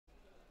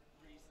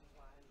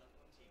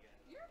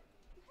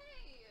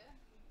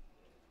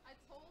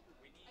told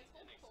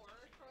Thor,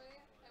 Troy,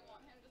 I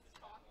want him just to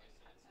talk and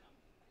pet him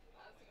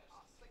as he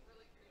talks, like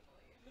really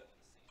creepily. Just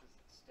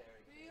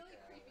staring. Really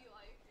creepy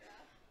like,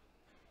 yeah.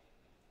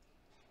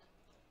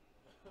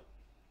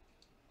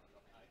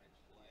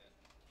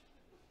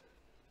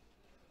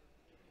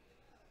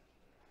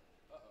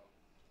 Uh-oh.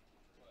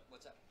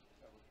 What's up?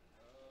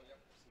 Yep.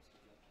 Seems to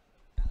be good.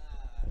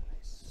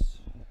 Nice.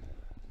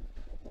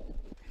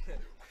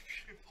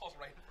 Falls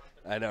right in front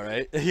of me. I know,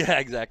 right? Yeah,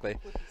 exactly.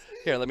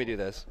 Here, let me do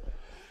this.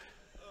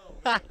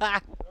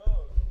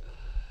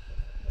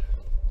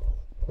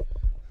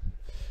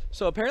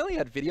 So apparently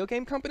at video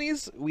game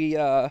companies, we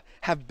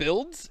have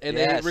builds, and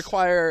they Yes.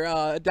 require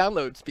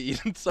download speed.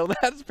 So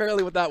that's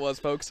apparently what that was,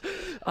 folks.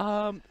 You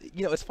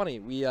know, it's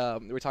funny. We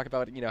talk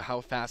about, you know,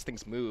 how fast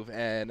things move,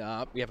 and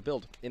we have a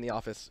build in the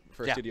office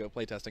for Yeah. studio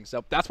playtesting.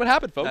 So that's what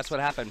happened, folks. That's what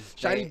happened.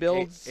 Shiny They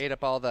builds. ate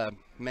up all the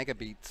mega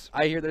beats.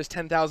 I hear there's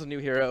 10,000 new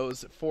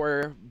heroes,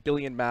 4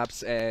 billion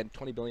maps, and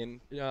 20 billion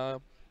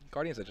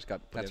Guardians that just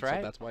got put That's in. right.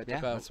 So that's why it Yeah,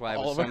 took that's why it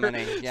all was of so our-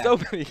 many. Yeah. so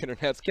many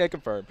internets. Can't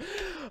confirm.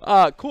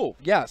 Cool.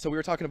 Yeah. So we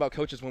were talking about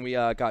coaches when we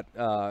got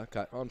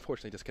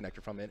unfortunately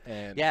disconnected from it.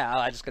 And Yeah,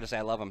 I just gotta say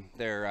I love them.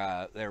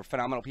 They're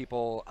phenomenal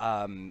people.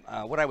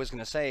 What I was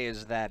gonna say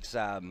is that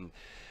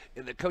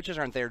the coaches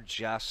aren't there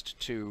just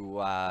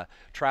to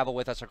travel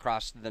with us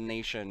across the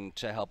nation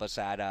to help us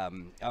at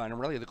and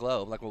really the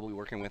globe. Like we'll be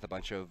working with a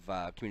bunch of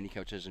community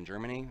coaches in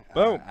Germany.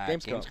 Boom, At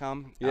Gamescom.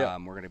 Gamescom. Yeah.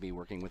 We're gonna be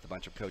working with a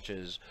bunch of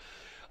coaches.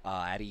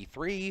 At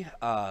E3,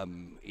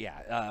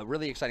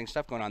 really exciting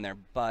stuff going on there.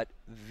 But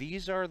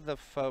these are the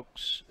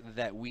folks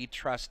that we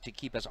trust to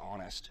keep us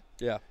honest.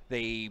 yeah.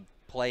 They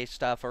play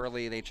stuff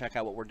early, they check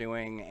out what we're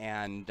doing,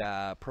 and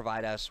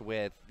provide us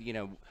with, you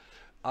know,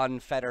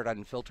 unfettered,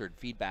 unfiltered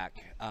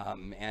feedback.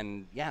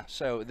 And yeah,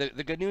 so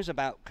the good news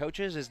about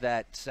coaches is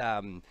that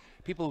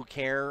people who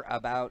care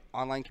about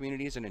online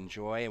communities and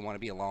enjoy and want to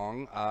be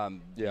along,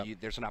 Yeah.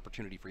 there's an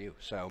opportunity for you.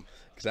 So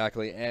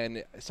Exactly.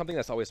 And something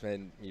that's always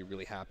made me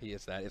really happy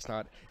is that it's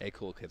not a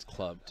cool kids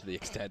club to the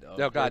extent of.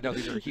 oh god, no,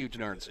 these are huge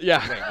nerds.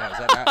 Yeah. Wait, no, is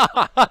that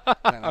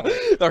not?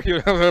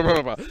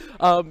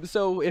 No,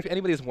 So if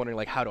anybody's wondering,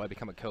 like, how do I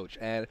become a coach?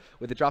 And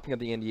with the dropping of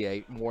the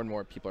NDA, more and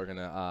more people are going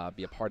to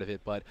be a part of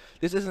it. But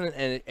this isn't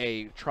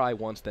a try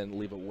once, then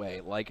leave away.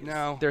 Like,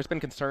 No. there's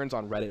been concerns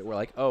on Reddit where,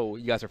 like, oh,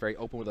 you guys are very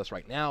open with us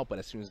right now, but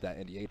as soon as that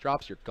NDA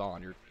drops, you're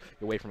gone. You're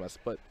away from us.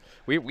 But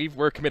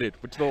we're committed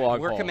to the long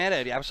We're haul.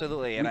 committed,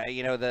 absolutely. And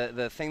you know,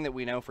 the thing that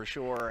we know for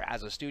sure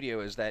as a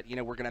studio is that, you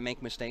know, we're going to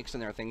make mistakes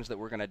and there are things that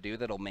we're going to do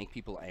that'll make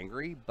people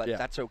angry, but Yeah.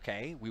 that's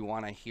okay. We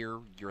want to hear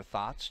your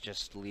thoughts.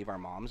 Just leave our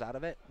moms out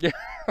of it. Yeah.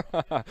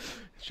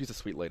 She's a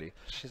sweet lady.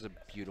 She's a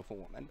beautiful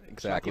woman. She might be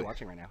Exactly.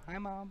 watching right now. Hi,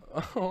 Mom.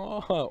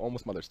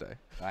 Almost Mother's Day.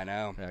 I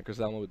know. Yeah,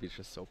 Griselda would be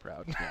just so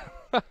proud.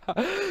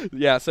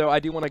 Yeah, so I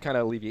do want to kind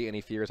of alleviate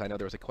any fears. I know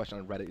there was a question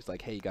on Reddit. It's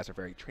like, hey, you guys are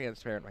very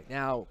transparent right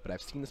now, but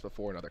I've seen this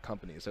before in other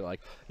companies. So,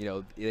 like, you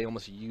know,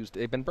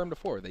 they've been burned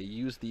before. They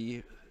use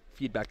the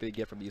feedback that they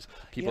get from these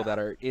people Yeah, that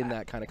are in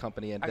that kind of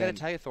company. And I then, got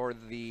to tell you, Thor,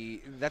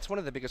 that's one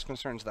of the biggest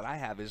concerns that I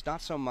have is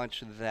not so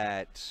much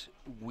that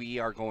we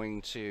are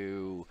going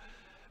to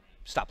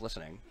stop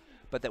listening,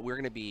 but that we're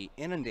going to be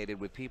inundated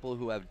with people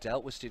who have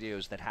dealt with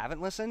studios that haven't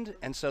listened,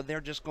 and so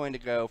they're just going to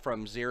go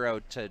from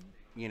 0 to,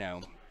 you know,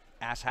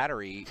 ass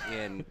hattery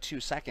in 2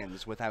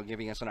 seconds without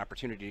giving us an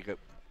opportunity to go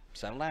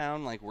settle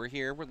down. Like, we're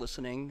here, we're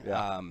listening.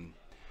 Yeah.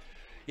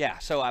 Yeah,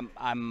 so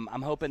I'm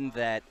hoping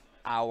that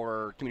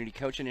our community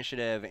coach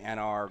initiative and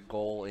our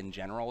goal in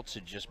general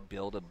to just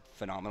build a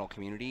phenomenal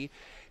community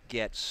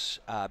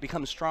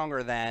becomes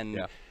stronger than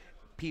Yeah.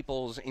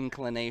 people's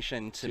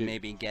inclination to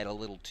maybe get a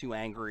little too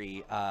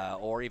angry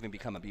or even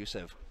become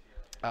abusive.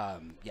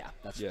 Yeah,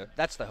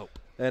 that's the hope.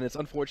 And it's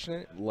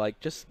unfortunate, like,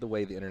 just the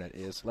way the internet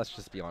is. Let's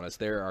just be honest.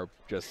 There are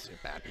just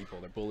bad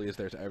people. They're bullies.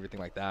 There's everything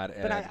like that.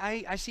 And But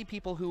I see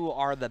people who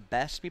are the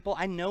best people.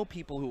 I know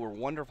people who are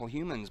wonderful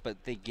humans,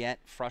 but they get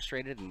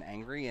frustrated and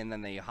angry, and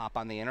then they hop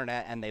on the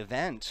internet and they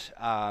vent.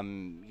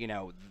 You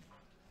know,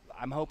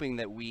 I'm hoping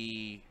that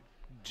we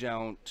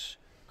don't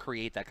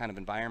create that kind of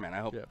environment. I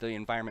hope the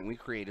environment we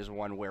create is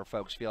one where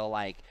folks feel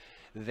like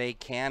they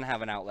can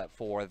have an outlet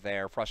for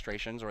their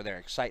frustrations or their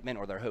excitement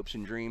or their hopes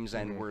and dreams,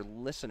 and we're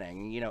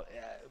listening. You know,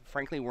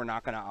 frankly, we're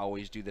not going to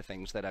always do the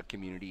things that a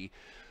community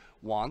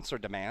wants or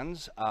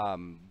demands,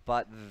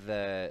 but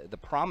the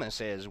promise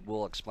is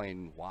we'll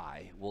explain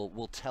why.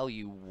 We'll tell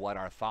you what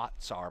our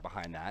thoughts are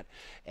behind that,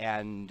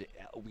 and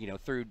you know,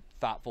 through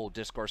thoughtful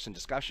discourse and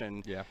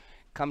discussion,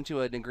 come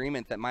to an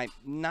agreement that might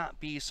not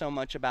be so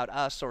much about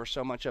us or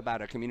so much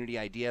about a community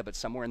idea, but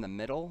somewhere in the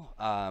middle.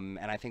 And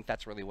I think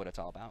that's really what it's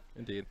all about.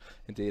 Indeed,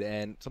 indeed.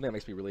 And something that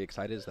makes me really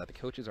excited is that the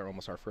coaches are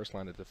almost our first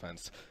line of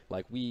defense.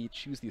 Like, we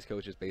choose these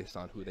coaches based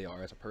on who they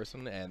are as a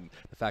person and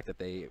the fact that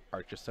they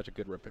are just such a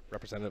good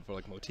representative of,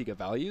 like, Motiga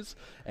values.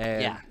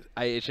 And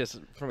it's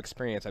just, from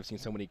experience, I've seen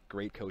so many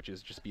great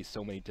coaches just be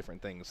so many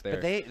different things there.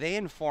 But they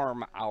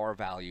inform our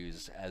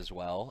values as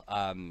well.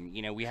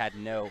 You know, we had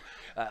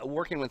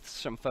working with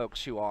some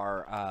folks who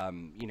are,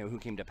 you know, who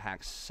came to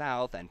PAX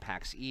South and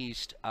PAX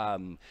East.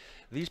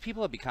 These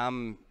people have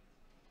become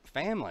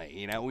family.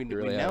 You know, we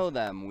really know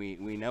them. We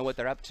know what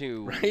they're up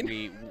to. Right?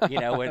 We you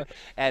know,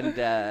 and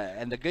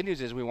the good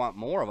news is we want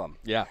more of them.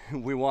 Yeah.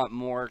 We want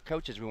more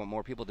coaches. We want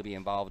more people to be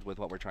involved with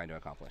what we're trying to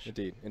accomplish.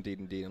 Indeed, indeed,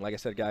 indeed. And like I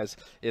said, guys,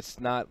 it's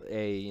not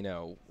a, you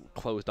know,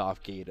 closed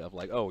off gate of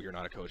like, oh, you're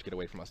not a coach, get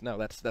away from us. No,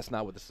 that's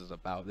not what this is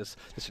about. This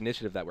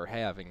initiative that we're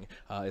having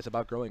is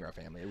about growing our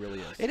family. It really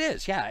is. It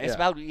is, yeah. It's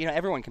about, you know,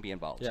 everyone can be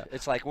involved. Yeah.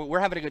 It's like we're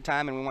having a good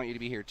time and we want you to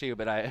be here too.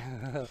 But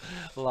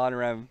Lawn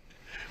Rem,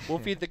 we'll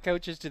feed the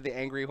coaches to the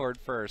angry horde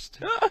first.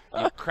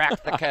 You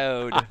crack the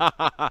code.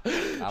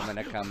 I'm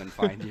gonna come and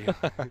find you.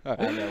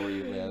 I know where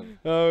you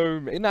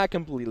live. Not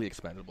completely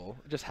expendable.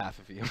 Just half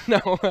of you.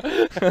 No.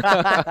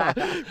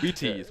 we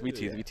tease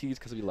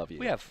because we love you.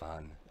 We have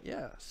fun.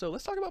 Yeah. So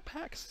let's talk about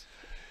PAX.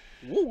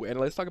 Woo, and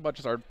let's talk about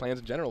just our plans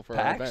in general for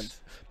our PAX? event.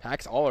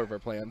 PAX, all of our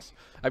plans.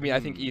 I mean, I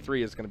think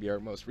E3 is going to be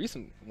our most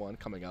recent one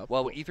coming up.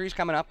 Well, E3's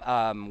coming up.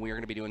 We're going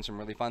to be doing some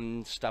really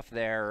fun stuff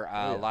there.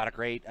 A lot of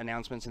great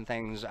announcements and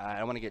things. I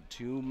don't want to get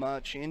too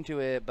much into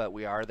it, but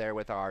we are there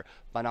with our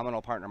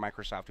phenomenal partner,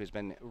 Microsoft, who's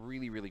been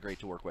really, really great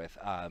to work with.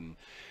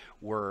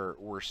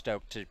 We're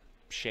stoked to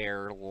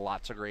share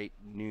lots of great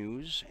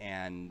news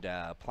and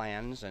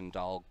plans and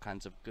all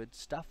kinds of good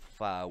stuff.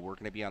 We're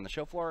going to be on the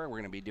show floor. We're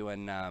going to be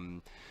doing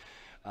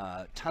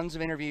tons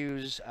of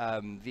interviews.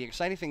 The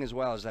exciting thing as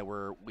well is that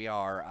we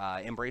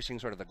are embracing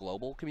sort of the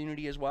global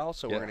community as well.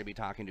 So we're going to be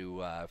talking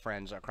to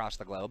friends across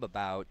the globe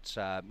about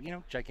you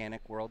know,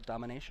 gigantic world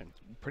domination.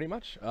 Pretty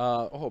much.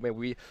 Oh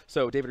man,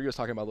 so David Reid was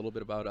talking about a little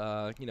bit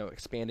about you know,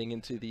 expanding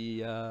into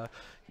the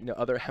you know,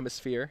 other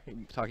hemisphere,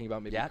 talking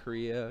about maybe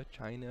Korea,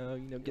 China,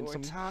 you know, getting We're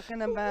some.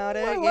 talking about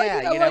it.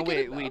 I You know,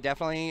 like we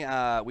definitely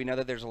we know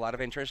that there's a lot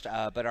of interest,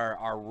 but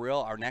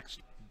our next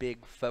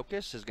big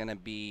focus is going to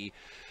be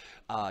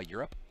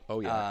Europe. Oh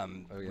yeah.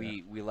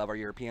 We love our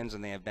Europeans,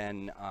 and they have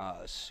been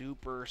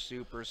super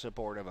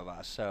supportive of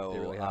us. So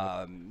really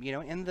you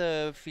know, in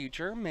the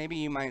future, maybe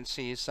you might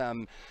see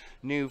some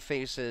new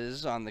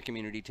faces on the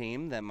community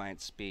team that might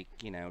speak,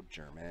 you know,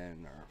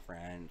 German or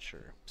French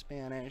or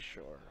Spanish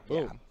or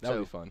that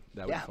would be fun.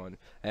 That would be fun.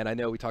 And I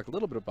know we talked a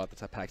little bit about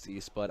this at PAX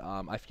East, but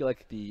I feel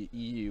like the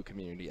EU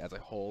community as a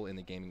whole in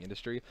the gaming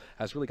industry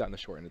has really gotten the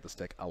short end of the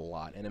stick a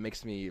lot, and it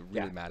makes me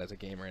really mad as a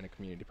gamer and a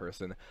community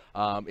person.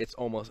 It's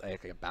almost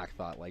like a back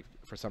thought, like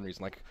for some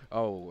reason, like,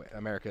 oh,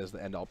 America is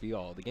the end all be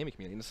all of the gaming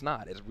community, and it's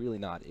not. It's really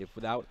not. If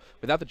without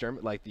the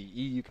German, like the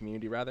EU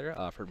community rather,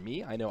 for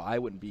me, I know I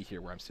wouldn't be here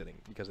where I'm sitting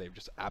because they're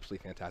just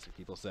absolutely fantastic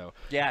people. So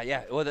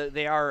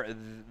well,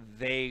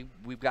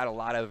 we've got a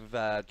lot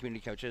of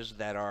community coaches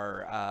that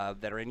are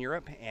in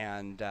Europe,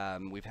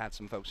 and we've had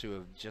some folks who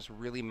have just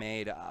really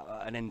made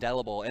an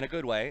indelible, in a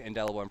good way,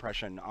 indelible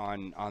impression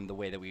on the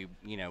way that we,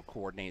 you know,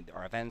 coordinate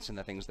our events and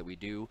the things that we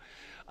do.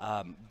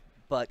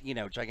 But you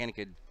know,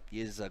 Gigantic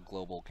is a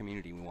global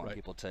community. We want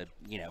people to,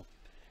 you know,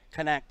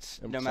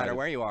 connect no matter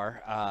where you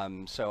are.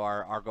 So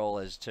our goal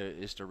is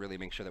to really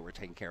make sure that we're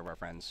taking care of our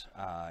friends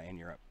in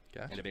Europe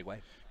in a big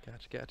way.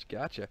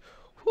 Gotcha.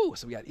 Whew,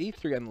 so we got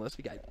E3 on the list.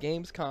 We got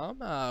Gamescom.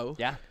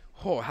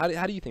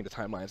 How do you think the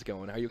timeline's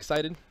going? Are you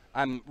excited?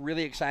 I'm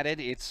really excited.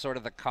 It's sort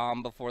of the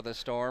calm before the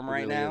storm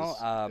right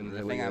now.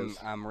 The thing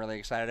I'm really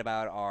excited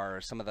about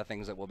are some of the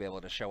things that we'll be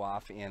able to show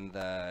off in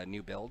the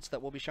new builds that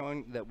we'll be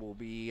showing, that we'll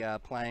be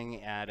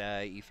playing at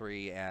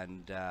E3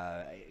 and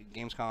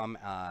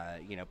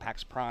Gamescom. You know,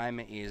 PAX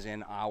Prime is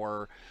in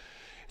our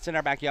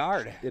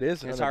backyard. It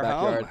is. It's our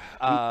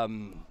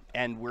home.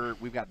 And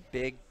we've got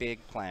big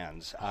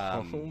plans.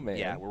 Oh man.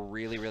 Yeah, we're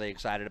really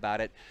excited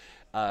about it.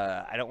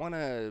 I don't want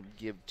to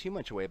give too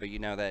much away, but you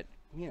know that,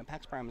 you know,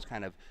 PAX Prime is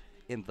kind of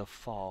in the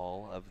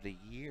fall of the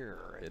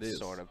year. It's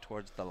sort of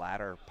towards the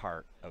latter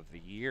part of the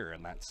year,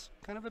 and that's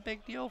kind of a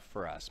big deal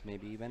for us.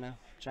 Maybe even a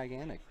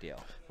gigantic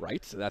deal.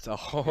 Right? So that's a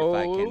whole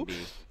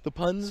the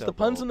puns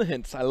bold. and the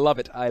hints. I love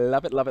it. I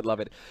love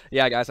it.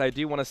 Yeah, guys, I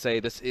do want to say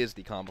this is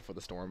the calm before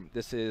the storm.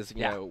 This is,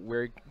 you know,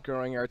 we're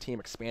growing our team,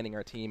 expanding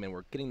our team, and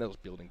we're getting those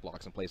building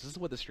blocks in place. This is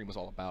what this stream was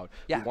all about.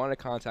 We wanted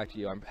to contact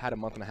you. I've had a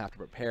month and a half to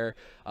prepare.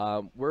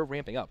 We're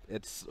ramping up.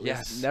 It's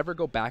never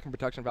go back in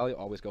production value,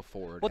 always go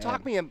forward. Well,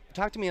 talk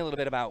to me a little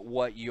bit about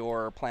what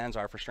your plans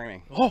are for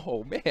streaming.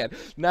 Oh man,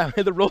 now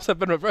the roles have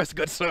been reversed,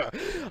 good sir.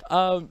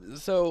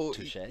 So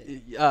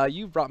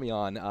you brought me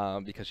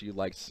on because you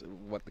liked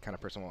what the kind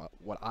of person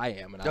what I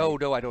am. And no,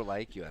 I don't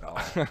like you at all.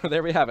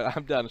 There we have it.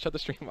 I'm done. Shut the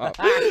stream off.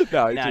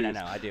 No,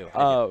 I do.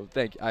 Oh,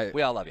 thank you.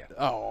 We all love you.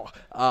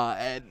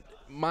 And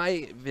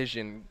my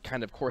vision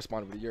kind of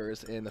corresponded with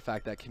yours in the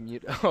fact that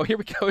Oh, here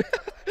we go.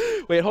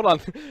 Wait, hold on.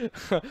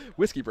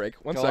 Whiskey break.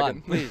 One Go second.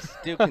 on, please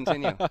do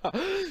continue.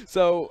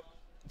 So,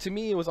 to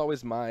me, it was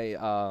always my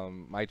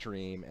my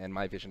dream and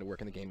my vision to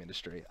work in the game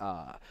industry.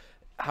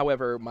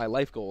 However, my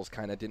life goals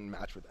kind of didn't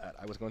match with that.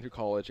 I was going through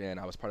college, and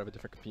I was part of a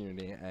different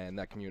community, and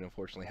that community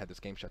unfortunately had this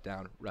game shut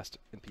down. Rest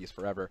in peace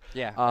forever.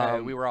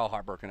 Yeah, we were all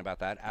heartbroken about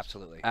that.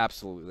 Absolutely.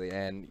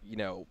 And you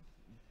know,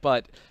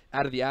 but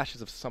out of the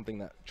ashes of something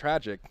that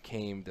tragic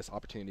came this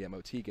opportunity at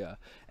Motiga,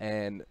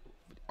 and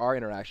our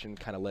interaction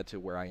kind of led to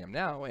where I am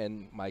now,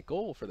 and my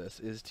goal for this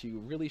is to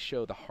really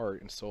show the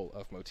heart and soul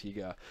of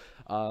Motiga.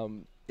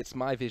 It's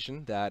my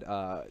vision that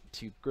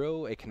to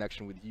grow a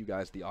connection with you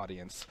guys, the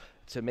audience,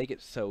 to make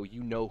it so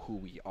you know who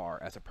we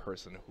are as a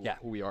person,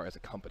 who we are as a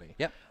company.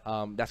 Yep.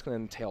 That's going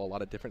to entail a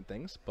lot of different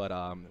things, but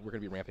we're going to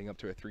be ramping up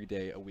to a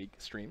 3-day-a-week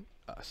stream.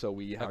 So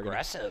we are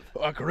aggressive.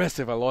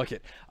 I like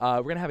it.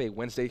 We're gonna have a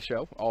Wednesday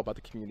show all about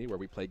the community where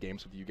we play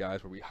games with you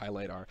guys, where we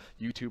highlight our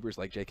YouTubers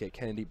like J.K.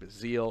 Kennedy,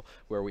 Bazile,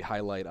 where we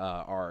highlight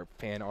our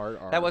fan art.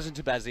 That wasn't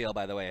to Bazile,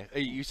 by the way.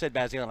 You said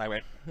Bazile, and I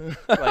went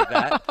like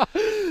that.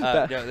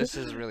 No, this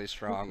is really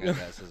strong. And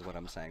this is what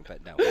I'm saying.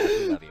 But no,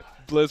 we love you.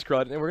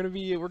 Blizzcrud, and we're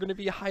gonna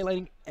be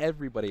highlighting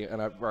everybody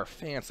and our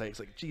fan sites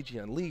like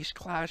GG Unleashed,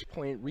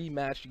 Clashpoint,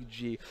 Rematch,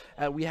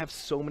 GG. We have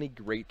so many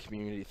great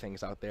community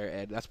things out there,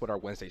 and that's what our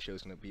Wednesday show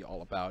is gonna be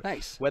all about.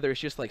 Nice. Whether it's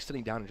just like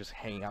sitting down and just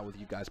hanging out with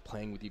you guys,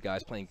 playing with you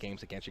guys, playing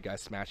games against you guys,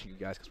 smashing you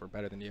guys because we're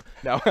better than you.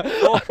 No.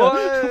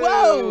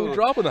 Whoa!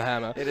 Dropping the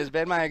hammer. It has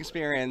been my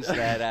experience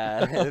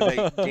that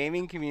the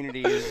gaming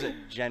communities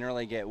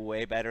generally get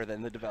way better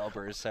than the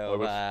developers.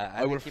 So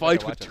I would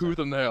fight with tooth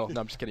and nail.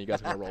 No, I'm just kidding. You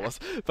guys are gonna roll us,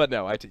 but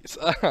no, I tease.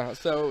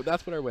 So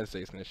that's what our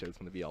Wednesday show is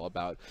going to be all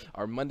about.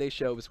 Our Monday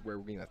show is where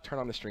we're going to turn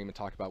on the stream and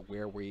talk about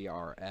where we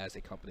are as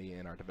a company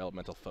and our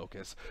developmental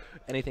focus.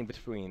 Anything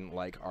between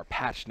like our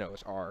patch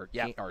notes, our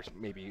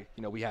maybe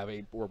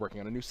we're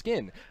working on a new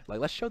skin. Like,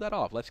 let's show that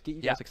off. Let's get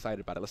you guys excited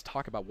about it. Let's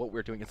talk about what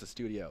we're doing as a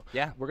studio.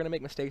 Yeah, we're gonna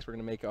make mistakes. We're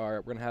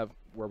gonna have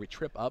where we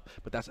trip up,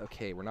 but that's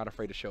okay. We're not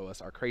afraid to show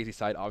us our crazy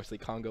side. Obviously,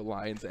 Congo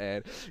Lines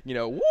and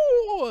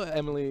woo,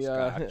 Emily.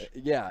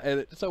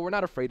 And so we're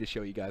not afraid to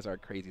show you guys our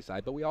crazy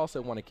side, but we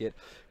also want you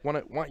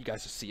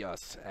guys to see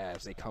us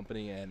as a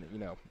company and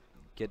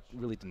get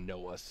really to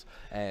know us.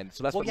 And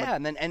so that's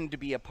and to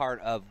be a part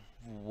of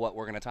what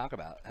we're going to talk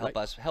about.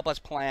 Help us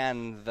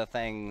plan the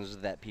things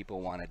that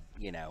people want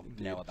to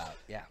know about.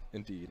 Yeah,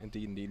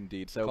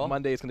 indeed. So cool.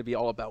 Monday is going to be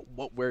all about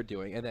what we're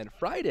doing, and then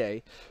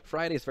Friday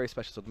is very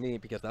special to me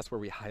because that's where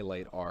we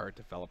highlight our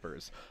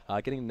developers,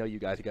 getting to know you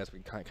guys. You guys are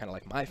kind of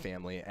like my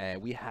family,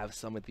 and we have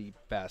some of the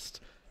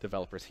best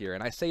developers here,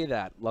 and I say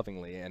that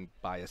lovingly and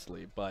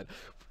biasedly, but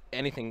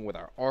anything with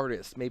our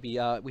artists, maybe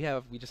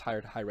we just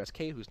hired Hi-Res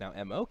Kate, who's now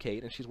MO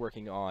Kate, and she's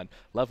working on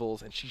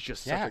levels, and she's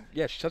just why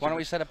don't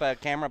we set up a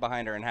camera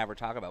behind her and have her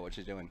talk about what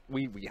she's doing?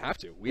 We have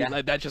to.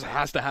 That just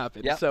has to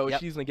happen.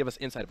 She's gonna give us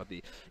insight about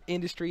the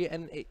industry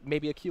and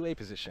maybe a QA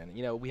position.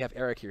 We have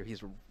Eric here.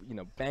 He's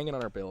banging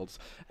on our builds.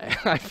 And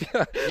I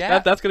feel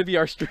that's gonna be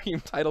our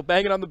stream title: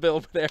 banging on the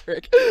build with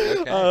Eric.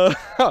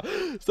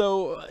 Okay.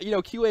 So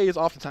QA is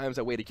oftentimes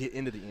a way to get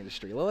into the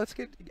industry. Well, let's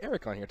get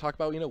Eric on here. Talk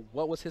about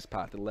what was his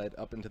path that led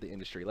up into the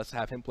industry. Let's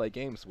have him play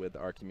games with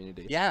our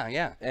community.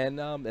 And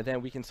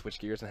then we can switch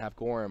gears and have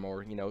Gorham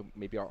or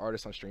maybe our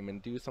artists on stream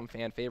and do some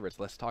fan favorites.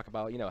 Let's talk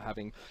about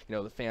having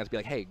the fans be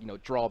like, hey,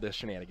 draw this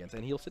shenanigans,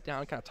 and he'll sit down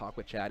and kind of talk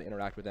with Chad,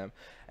 interact with them,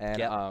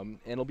 and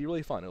it'll be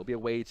really fun. It'll be a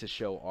way to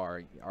show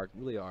our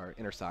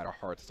inner side, our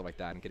hearts, stuff like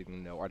that, and getting to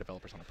know our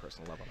developers on a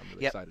personal level. I'm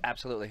really excited.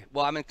 Absolutely.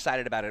 Well, I'm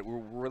excited about it. We're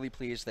really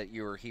pleased that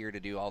you're here to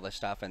do all this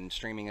stuff, and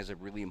streaming is a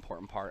really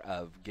important part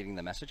of getting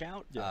the message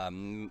out.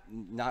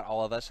 Not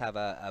all of us have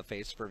a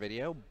face for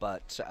video,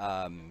 but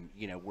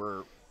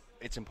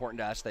it's important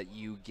to us that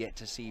you get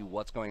to see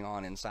what's going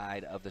on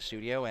inside of the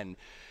studio. And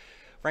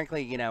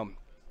frankly,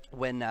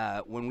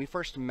 when we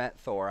first met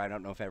Thor, I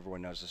don't know if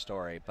everyone knows the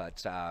story,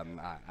 but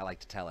I like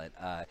to tell it.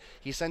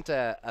 He sent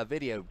a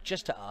video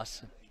just to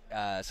us,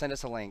 sent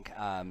us a link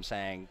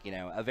saying,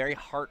 a very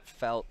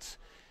heartfelt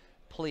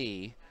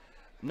plea,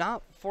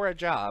 not for a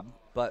job,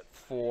 but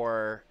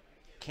for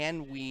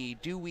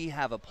do we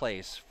have a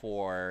place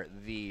for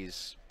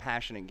these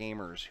passionate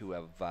gamers who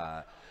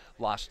have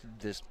lost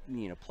this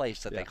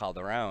place that they call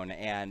their own.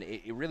 And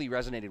it really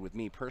resonated with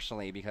me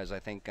personally because I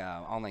think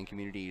online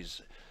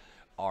communities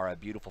are a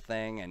beautiful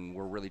thing, and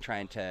we're really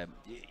trying to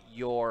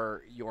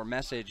your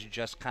message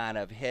just kind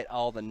of hit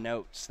all the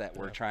notes that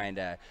we're trying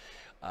to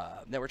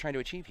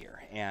achieve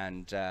here.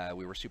 And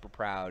we were super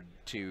proud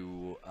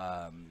to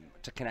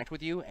connect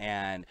with you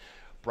and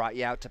brought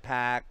you out to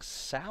PAX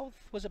South.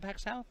 Was it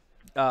PAX South?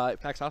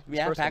 PAX South.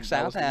 Yeah, PAX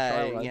South.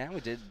 We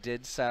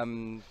did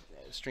some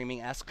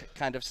streaming-esque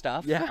kind of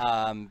stuff.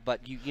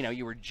 But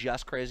you were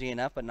just crazy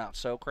enough, but not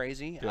so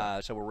crazy.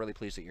 So we're really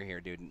pleased that you're here,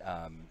 dude.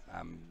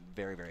 I'm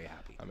very, very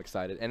happy. I'm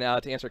excited. And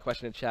to answer a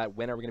question in chat,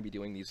 when are we going to be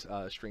doing these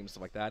streams,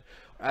 stuff like that?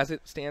 As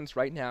it stands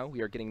right now,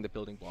 we are getting the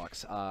building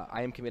blocks.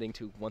 I am committing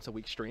to once a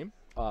week stream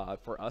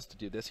for us to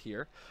do this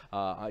here.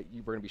 We're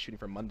going to be shooting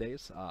for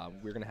Mondays.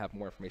 We're going to have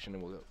more information,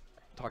 and we'll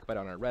talk about it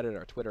on our Reddit,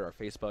 our Twitter, our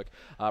Facebook.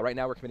 Right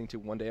now, we're committing to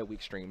 1 day a week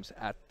streams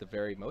at the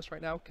very most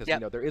right now, because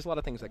there is a lot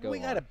of things that go on. We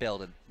gotta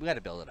build it. We gotta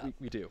build it up.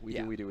 We do.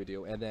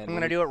 And then I'm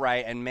gonna do it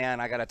right. And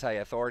man, I gotta tell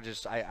you, Thor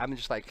I'm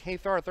just like, hey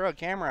Thor, throw a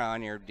camera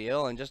on your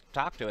deal and just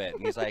talk to it.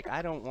 And he's like,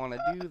 I don't want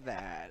to do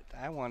that.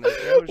 I want to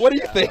show What do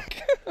you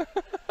think?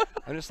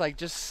 I'm just like,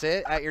 just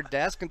sit at your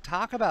desk and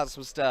talk about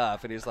some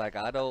stuff. And he's like,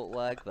 I don't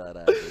like that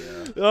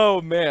idea.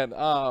 Oh man.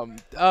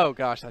 Oh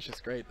gosh, that's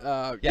just great.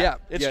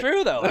 It's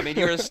true though. I mean,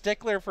 you're a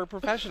stickler for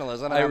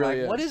professionalism. I I'm really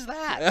like, am. what is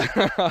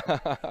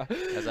that?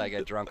 As I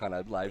get drunk on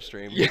a live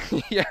stream.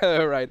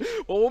 Yeah, right.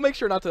 Well, we'll make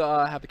sure not to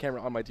have the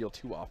camera on my deal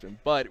too often,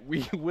 but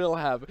we will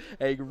have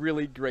a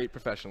really great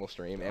professional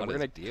stream, and On we're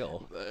his gonna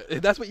deal.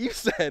 That's what you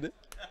said.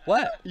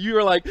 What? You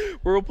were like,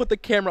 we'll put the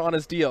camera on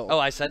his deal. Oh,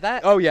 I said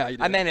that? Oh, yeah, you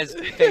did. I meant his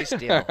face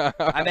deal.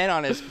 I meant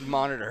on his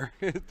monitor.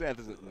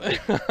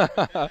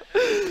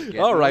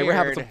 All right, we're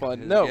having some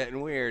fun. No,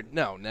 Getting weird.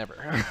 no, never.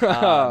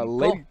 Cool.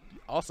 Lady,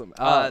 awesome.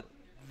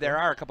 There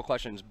are a couple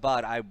questions,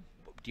 but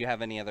do you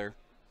have any other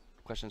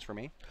questions for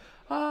me?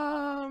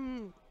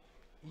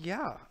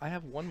 Yeah, I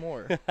have one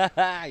more.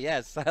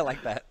 Yes, I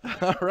like that.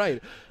 All right,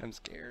 I'm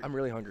scared. I'm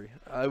really hungry.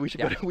 We should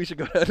Yeah. go. We should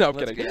go. No, I'm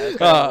Let's kidding. Let's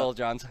go to Little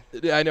John's.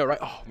 Yeah, I know, right?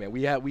 Oh man,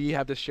 we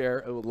have to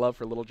share a love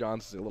for Little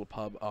John's. It's a little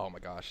pub. Oh my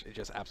gosh, it's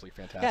just absolutely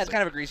fantastic. Yeah, it's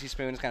kind of a greasy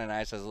spoon. It's kind of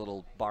nice. Has a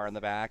little bar in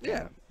the back.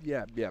 Yeah, and,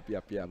 yeah. You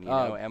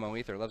know, Emma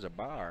Ether loves a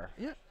bar.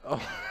 Yeah. Oh.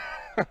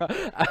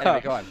 Anyway,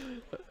 go on.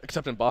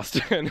 Except in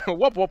Boston.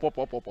 Whoop, whoop, whoop,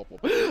 whoop, whoop, whoop,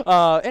 whoop.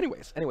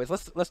 Anyways,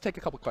 let's take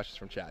a couple questions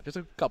from chat. Just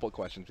a couple of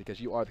questions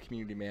because you are the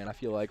community man. I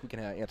feel like we can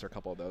answer a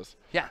couple of those.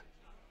 Yeah.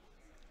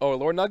 Oh,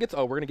 Lord Nuggets.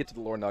 Oh, we're gonna get to the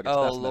Lord Nuggets.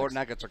 Oh, That's Lord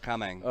next. Nuggets are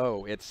coming.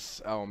 Oh,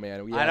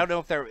 man. I don't know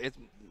if they're. It's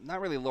not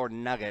really Lord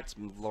Nuggets,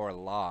 Lord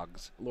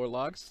Logs. Lord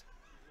Logs.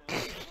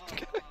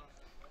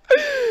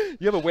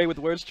 You have a way with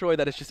words, Troy,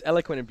 that is just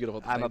eloquent and beautiful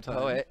at the I'm same a time.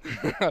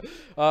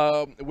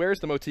 poet. Where's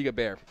the Motiga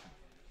Bear?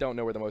 Don't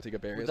know where the Motiga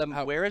Bear is.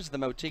 Where is the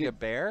Motiga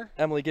Bear?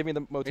 Emily, give me the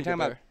Are you Motiga talking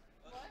Bear.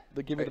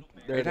 about? Give me the. Are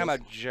There you it talking is.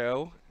 about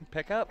Joe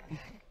Pickup?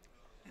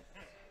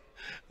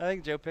 I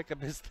think Joe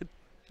Pickup is the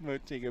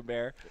Motiga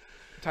Bear.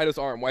 Tito's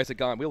arm. Why is it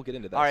gone? We'll get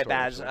into that. All right, story,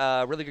 Baz.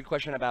 actually. Really good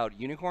question about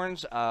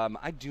unicorns.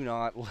 I do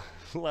not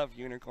love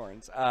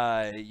unicorns.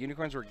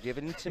 Unicorns were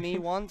given to me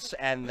once,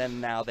 and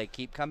then now they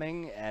keep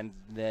coming, and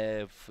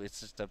it's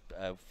just a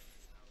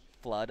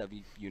flood of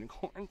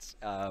unicorns.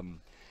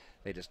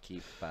 They just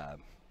keep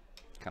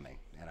coming,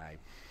 and I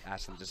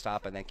ask them to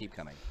stop, and they keep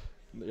coming.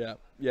 Yeah.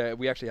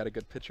 We actually had a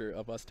good picture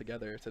of us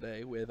together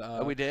today with.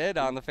 Oh, we did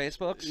on the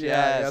Facebooks.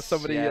 Yeah. Yes,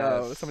 Somebody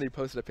yes. somebody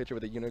posted a picture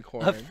with a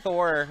unicorn. Of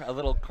Thor, a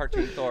little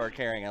cartoon Thor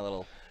carrying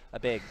a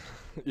big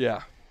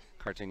Yeah.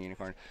 cartoon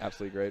unicorn.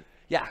 Absolutely great.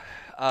 Yeah.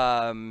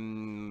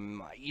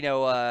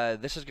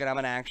 This is good. I'm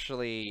gonna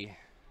actually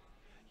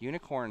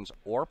unicorns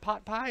or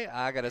pot pie.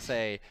 I gotta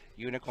say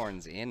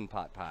unicorns in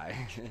pot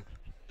pie.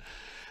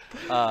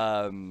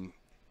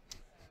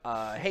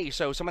 Hey,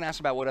 so someone asked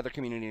about what other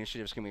community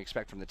initiatives can we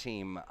expect from the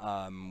team.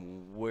 I've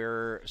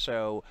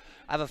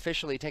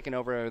officially taken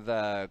over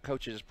the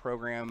coaches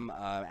program.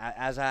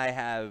 As I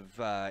have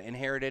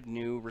inherited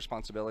new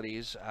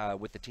responsibilities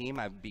with the team,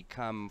 I've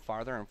become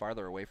farther and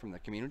farther away from the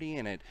community,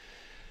 and it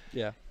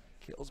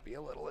kills me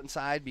a little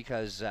inside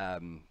because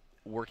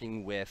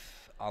working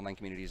with online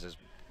communities is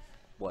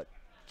what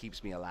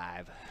keeps me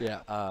alive.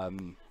 Yeah.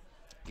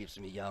 Keeps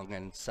me young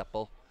and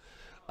supple.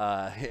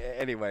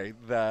 Anyway,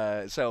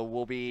 so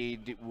we'll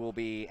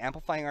be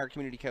amplifying our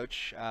community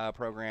coach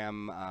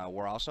program.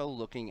 We're also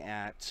looking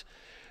at.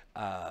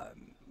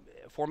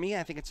 For me,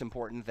 I think it's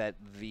important that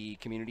the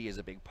community is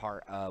a big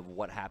part of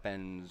what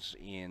happens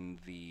on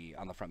the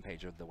front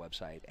page of the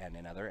website and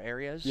in other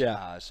areas.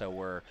 Yeah. So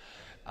we're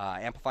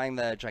amplifying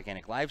the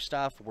gigantic live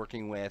stuff,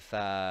 working with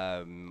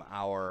our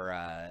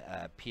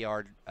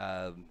PR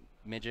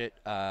midget.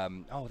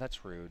 Oh,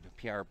 that's rude.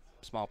 PR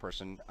small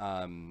person.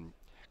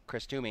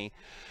 Chris Toomey.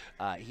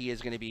 He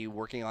is going to be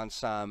working on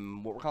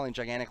some what we're calling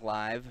Gigantic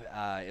Live.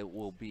 It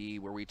will be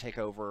where we take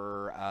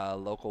over a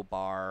local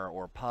bar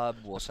or pub.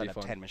 We'll set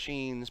up 10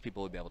 machines.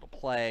 People will be able to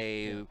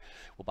play. Yeah.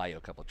 We'll buy you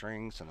a couple of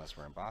drinks unless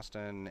we're in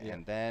Boston. Yeah.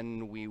 And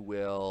then we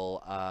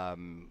will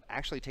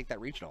actually take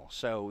that regional.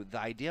 So the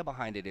idea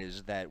behind it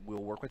is that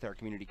we'll work with our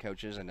community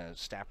coaches and a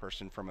staff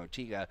person from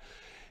Motiga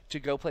to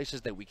go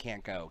places that we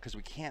can't go because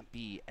we can't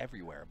be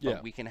everywhere,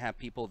 but we can have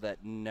people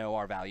that know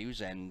our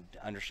values and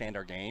understand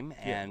our game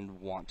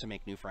and want to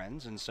make new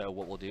friends. And so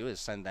what we'll do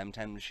is send them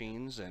 10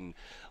 machines and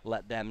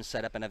let them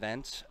set up an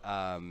event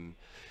and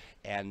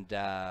kind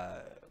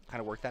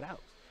of work that out.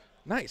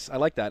 Nice. I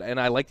like that. And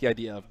I like the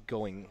idea of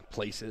going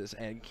places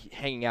and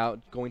hanging out,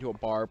 going to a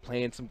bar,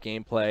 playing some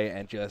gameplay,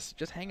 and just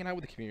hanging out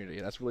with the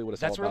community. That's really what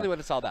it's all about. That's really what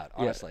it's all about,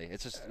 honestly.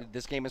 It's just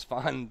this game is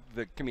fun.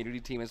 The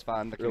community team is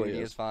fun. The community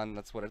is fun.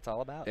 That's what it's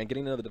all about. And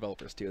getting to know the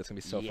developers, too. That's going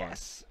to be so fun.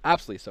 Yes.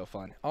 Absolutely so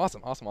fun.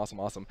 Awesome.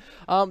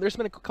 There's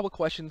been a couple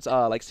questions.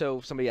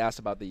 So somebody asked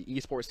about the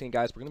esports scene,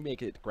 guys. We're going to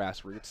make it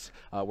grassroots.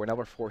 We're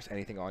never force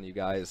anything on you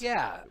guys.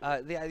 Yeah.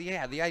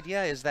 The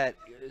idea is that,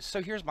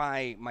 so here's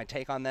my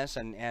take on this,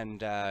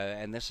 and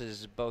this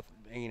is both,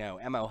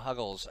 Mo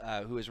Huggles,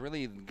 who is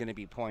really going to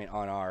be point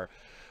on our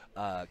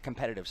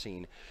competitive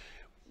scene.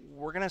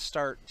 We're going to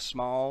start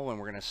small, and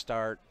we're going to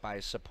start by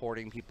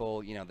supporting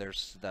people.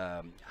 There's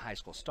the High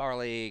School Star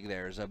League.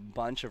 There's a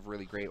bunch of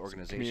really great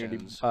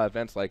organizations. Community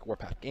events like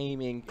Warpath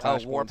Gaming,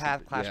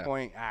 Warpath,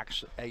 Clashpoint.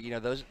 Actually,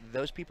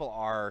 those people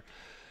are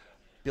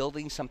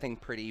building something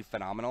pretty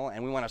phenomenal,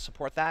 and we want to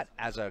support that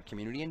as a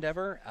community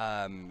endeavor.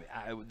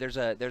 There's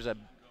a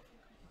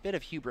bit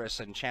of hubris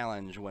and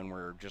challenge when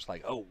we're just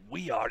like, oh,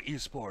 we are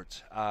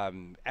esports.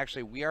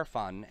 Actually, we are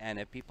fun, and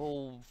if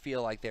people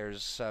feel like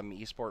there's some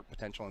esport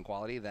potential and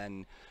quality,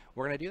 then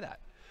we're going to do that.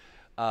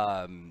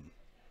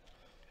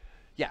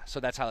 Yeah, so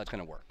that's how it's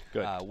going to work.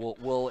 Good.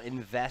 We'll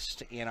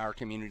invest in our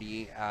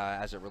community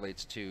as it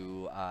relates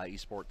to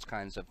esports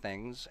kinds of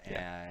things,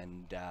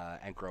 and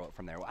grow it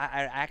from there.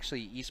 I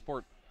actually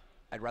esport.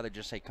 I'd rather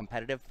just say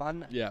competitive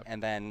fun,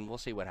 and then we'll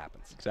see what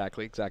happens.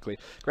 Exactly.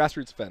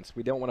 Grassroots events.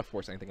 We don't want to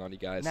force anything on you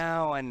guys.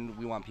 No, and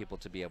we want people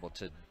to be able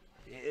to.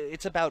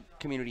 It's about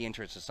community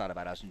interest. It's not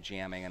about us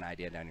jamming an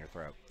idea down your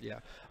throat. Yeah.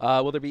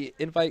 Will there be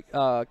invite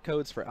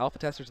codes for alpha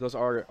testers? Those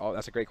are.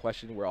 That's a great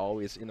question. We're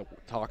always in the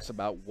talks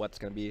about what's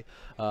going to be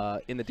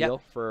in the deal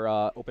for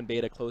open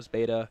beta, closed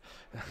beta,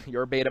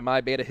 your beta,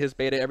 my beta, his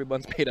beta,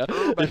 everyone's beta.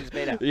 Everybody's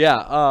beta.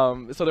 Yeah.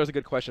 So there's a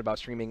good question about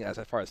streaming as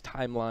far as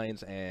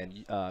timelines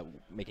and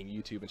making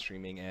YouTube and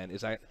streaming. And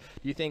do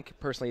you think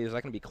personally is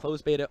that going to be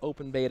closed beta,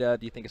 open beta?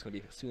 Do you think it's going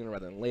to be sooner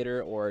rather than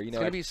later, or It's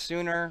going to be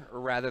sooner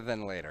rather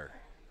than later.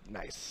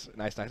 Nice.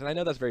 And I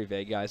know that's very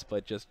vague, guys,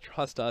 but just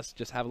trust us.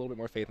 Just have a little bit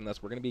more faith in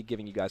us. We're going to be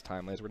giving you guys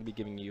timelines. We're going to be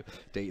giving you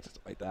dates and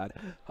stuff like that.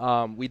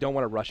 We don't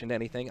want to rush into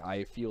anything.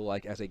 I feel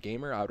like as a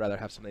gamer, I would rather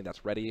have something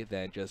that's ready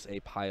than just a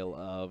pile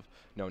of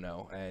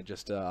no. And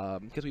just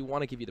because we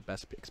want to give you the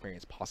best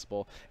experience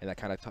possible, and that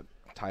kind of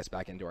ties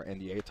back into our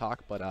NDA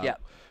talk. But when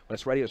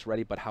it's ready, it's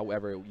ready. But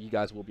however, you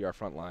guys will be our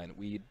front line.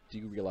 We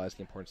do realize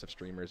the importance of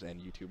streamers and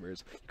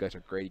YouTubers. You guys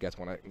are great. You guys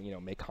want to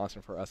make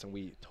content for us, and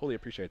we totally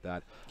appreciate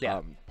that.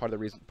 Yeah. Part of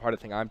the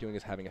thing I'm doing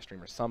is having a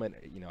streamer summit.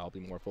 I'll be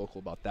more vocal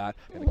about that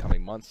in the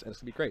coming months, and it's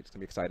gonna be great. It's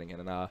gonna be exciting,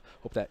 and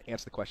hope that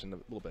answered the question a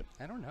little bit.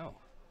 I don't know.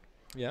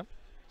 Yeah.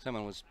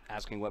 Someone was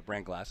asking what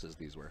brand glasses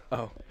these were.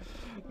 Oh,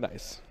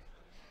 nice.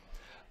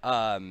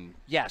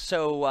 Yeah,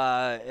 so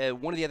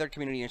one of the other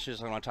community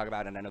issues I want to talk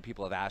about, and I know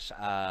people have asked,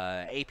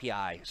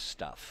 API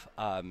stuff.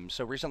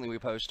 So recently we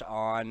post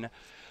on,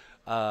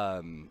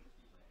 sorry,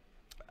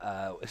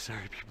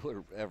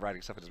 people are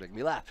writing stuff that's making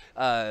me laugh.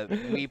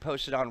 We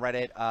posted on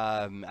Reddit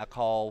a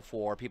call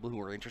for people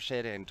who are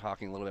interested in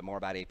talking a little bit more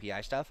about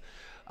API stuff.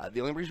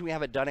 The only reason we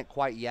haven't done it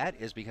quite yet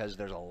is because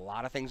there's a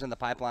lot of things in the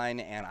pipeline,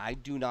 and I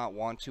do not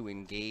want to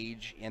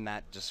engage in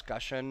that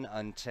discussion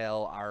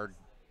until our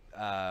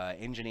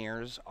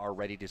engineers are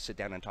ready to sit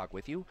down and talk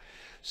with you.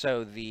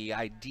 So the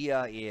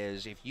idea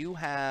is if you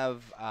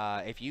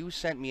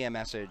sent me a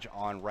message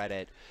on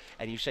Reddit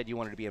and you said you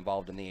wanted to be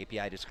involved in the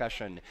API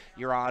discussion,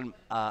 you're on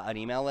an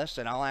email list,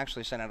 and I'll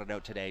actually send out a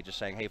note today just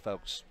saying, hey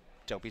folks,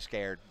 don't be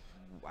scared.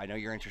 I know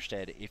you're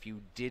interested. If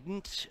you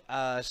didn't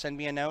send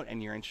me a note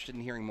and you're interested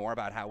in hearing more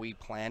about how we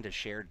plan to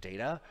share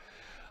data,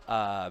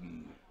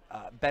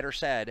 better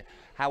said,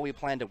 how we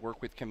plan to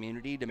work with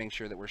community to make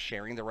sure that we're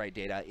sharing the right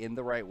data in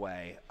the right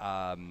way,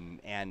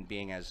 and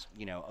being as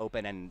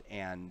open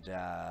and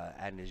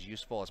as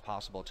useful as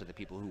possible to the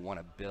people who want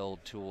to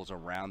build tools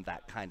around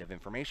that kind of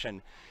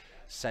information.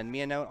 Send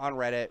me a note on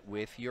Reddit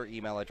with your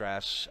email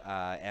address,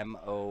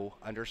 mo_ether,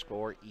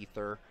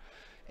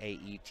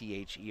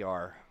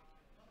 AETHER.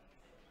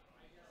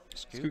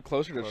 Scoot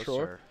closer to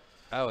shore.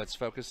 Oh, it's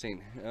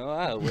focusing.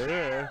 Oh,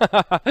 where?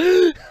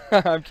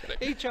 I'm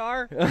kidding.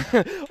 HR.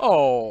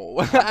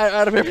 Oh,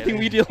 out of everything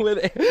we deal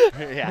with.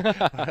 Yeah,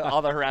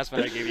 all the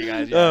harassment I gave you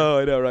guys. Yeah. Oh,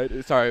 I know,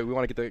 right? Sorry, we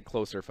want to get the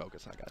closer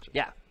focus. I got you.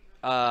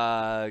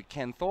 Yeah.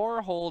 Can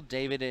Thor hold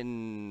David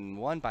in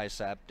one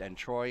bicep and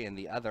Troy in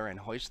the other and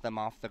hoist them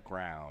off the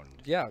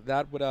ground? Yeah,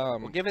 that would.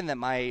 Well, given that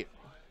my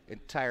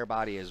entire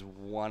body is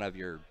one of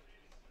your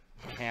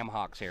ham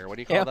hocks here. What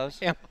do you call those?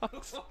 Ham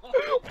hocks.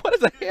 What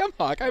is a ham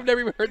hock? I've never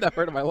even heard that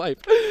word in my life.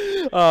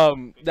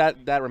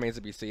 That remains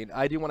to be seen.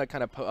 I do want to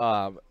kind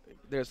of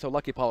so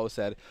Lucky Paulo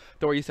said,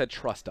 Thor, you said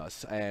trust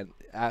us, and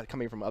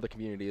coming from other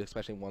communities,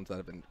 especially ones that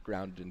have been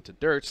grounded into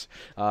dirt,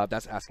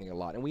 that's asking a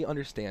lot, and we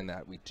understand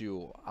that. We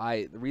do.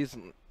 The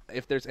reason,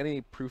 if there's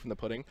any proof in the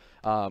pudding,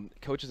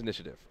 coaches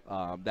initiative,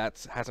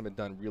 that hasn't been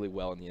done really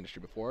well in the industry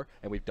before,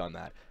 and we've done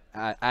that.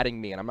 Adding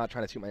me, and I'm not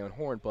trying to toot my own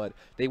horn, but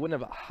they wouldn't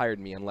have hired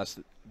me unless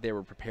they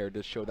were prepared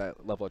to show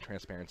that level of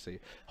transparency.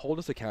 Hold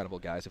us accountable,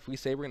 guys. If we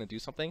say we're going to do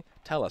something,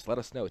 tell us, let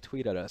us know,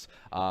 tweet at us.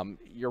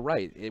 You're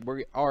right.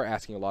 We are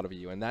asking a lot of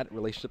you, and that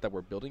relationship that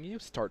we're building you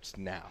starts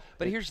now.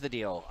 But here's the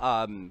deal.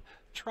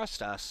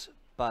 Trust us,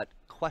 but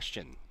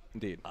question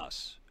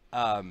us.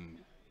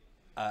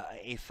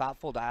 A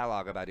thoughtful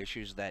dialogue about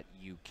issues that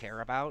you care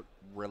about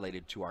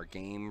related to our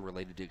game,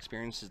 related to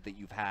experiences that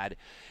you've had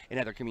in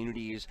other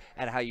communities,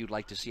 and how you'd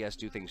like to see us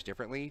do things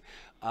differently.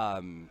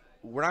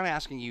 We're not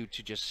asking you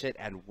to just sit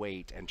and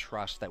wait and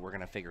trust that we're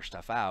going to figure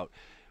stuff out.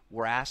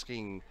 We're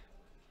asking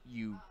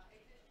you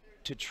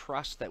to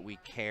trust that we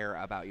care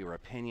about your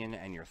opinion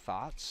and your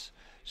thoughts.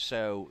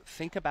 So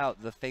think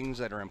about the things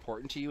that are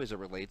important to you as it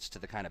relates to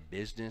the kind of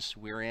business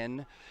we're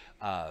in,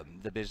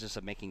 the business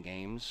of making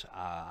games.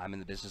 I'm in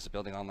the business of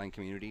building online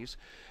communities.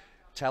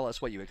 Tell us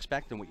what you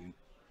expect and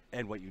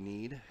what you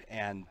need,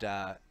 and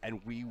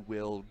we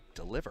will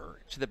deliver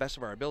to the best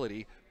of our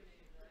ability,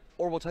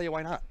 or we'll tell you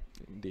why not.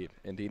 Indeed.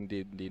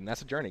 And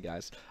that's a journey,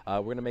 guys.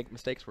 We're gonna make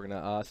mistakes. We're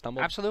gonna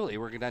stumble. Absolutely,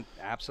 we're gonna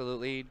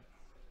absolutely.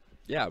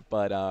 Yeah,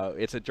 but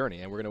it's a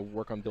journey, and we're gonna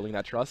work on building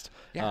that trust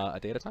Yeah. a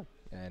day at a time.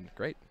 And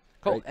great.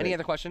 Cool. Great, Any great.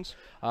 other questions?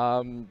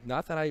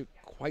 Not that I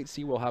quite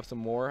see. We'll have some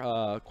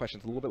more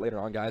questions a little bit later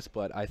on, guys.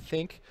 But I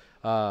think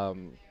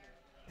when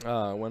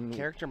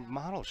Character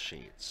model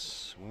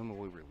sheets. When will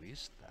we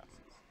release them?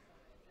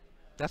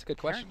 that's a good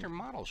question. Character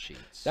model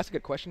sheets. That's a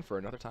good question for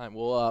another time.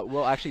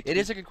 We'll actually. It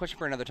is a good question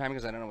for another time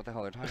because I don't know what the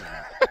hell they're talking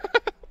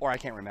about, or I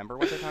can't remember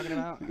what they're talking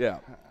about. Yeah.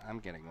 I'm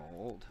getting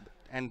old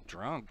and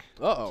drunk.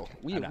 Uh-oh.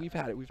 We've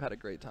had it. We've had a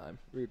great time.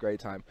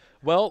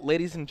 Well,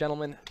 ladies and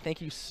gentlemen,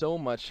 thank you so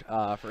much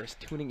for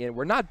tuning in.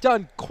 We're not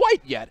done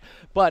quite yet,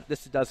 but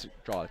this does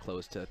draw a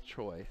close to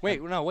Troy. Wait,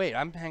 no, wait.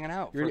 I'm hanging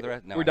out for the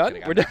rest. No, we're I'm done?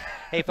 kidding, We're I'm done?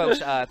 Hey, folks,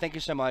 thank you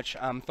so much.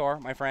 Thor,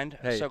 my friend,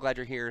 Hey. so glad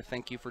you're here.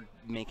 Thank you for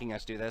making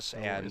us do this, No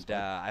worries, and bud.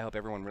 I hope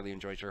everyone really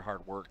enjoys your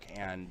hard work,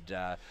 and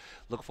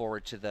look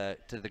forward to the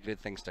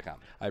good things to come.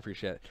 I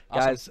appreciate it.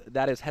 Awesome. Guys,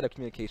 that is Head of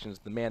Communications,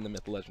 the man, the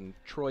myth, the legend,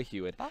 Troy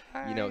Hewitt.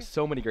 You know, Bye.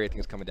 so many great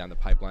things coming down the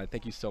pipeline.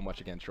 Thank you so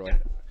much again, Troy.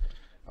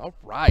 All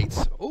right.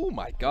 Oh,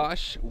 my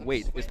gosh.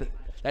 Wait,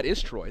 that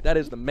is Troy. That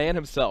is the man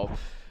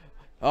himself.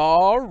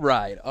 All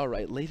right.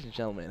 Ladies and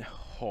gentlemen.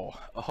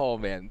 Oh,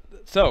 man.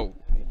 So,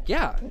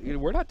 yeah,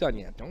 we're not done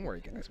yet. Don't worry,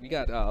 guys. We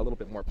got a little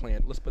bit more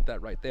planned. Let's put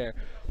that right there.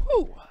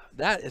 Whew,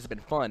 that has been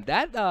fun.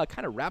 That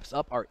kind of wraps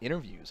up our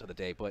interviews of the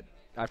day, but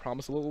I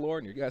promise a little lore,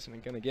 and you guys are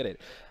going to get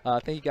it.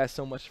 Thank you guys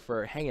so much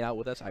for hanging out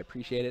with us. I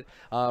appreciate it.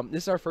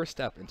 This is our first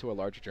step into a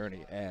larger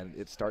journey, and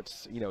it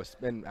starts, it's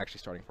been actually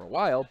starting for a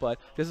while, but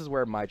this is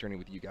where my journey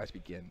with you guys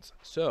begins.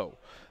 So,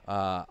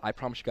 I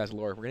promise you guys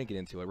lore. We're going to get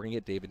into it. We're going to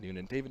get David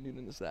Noonan. David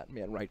Noonan is that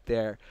man right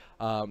there.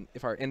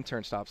 If our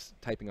intern stops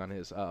typing on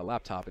his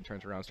laptop and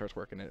turns around and starts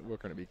working it, we're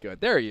going to be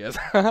good. There he is.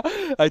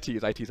 I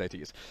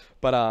tease.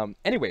 But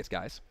anyways,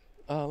 guys.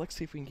 Let's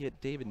see if we can get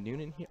David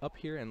Noonan up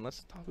here, and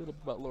let's talk a little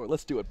bit about lore.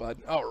 Let's do it, bud.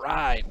 All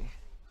right.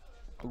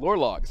 Lore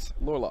logs.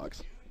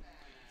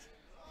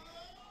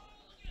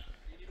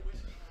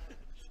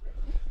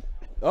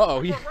 Uh-oh.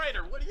 I'm a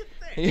writer. What do you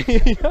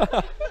think?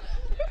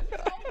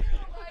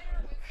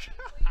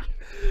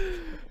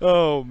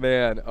 Oh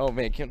man.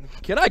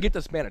 Can I get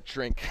this man a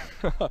drink?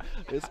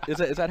 is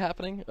that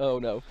happening? Oh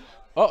no.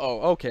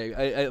 Okay.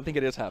 I think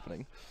it is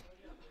happening.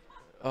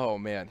 Oh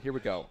man. Here we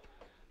go.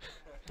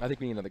 I think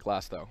we need another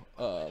glass though.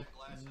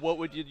 What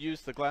would you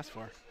use the glass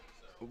for?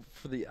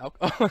 For the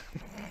alcohol.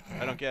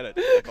 I don't get it.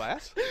 The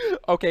glass?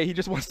 Okay, he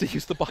just wants to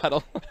use the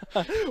bottle.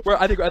 Where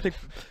I think.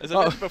 As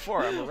I mentioned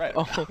before, I'm a writer.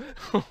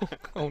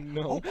 Oh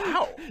no! Oh,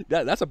 wow.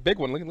 That's a big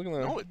one. Look at that.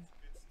 No,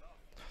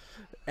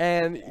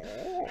 And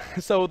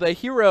so the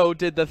hero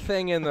did the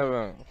thing in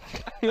the.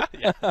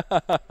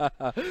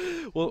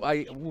 Well,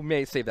 we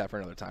may save that for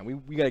another time.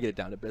 We gotta get it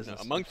down to business.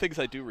 among things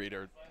I do read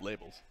are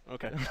labels.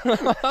 Okay.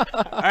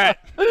 All right.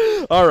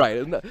 All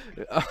right.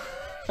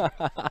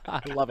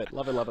 Love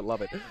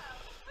it.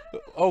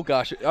 Oh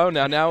gosh. Oh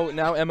now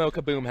Mo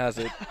Kaboom has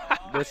it.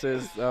 This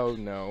is oh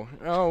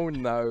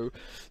no.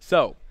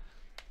 So,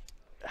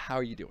 how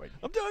are you doing?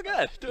 I'm doing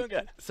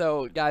good.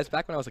 So, guys,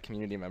 back when I was a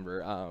community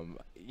member,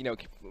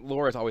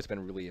 lore has always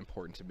been really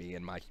important to me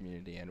in my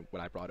community and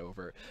what I brought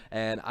over.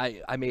 And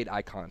I made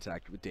eye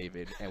contact with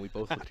David, and we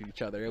both looked at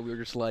each other, and we were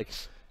just like,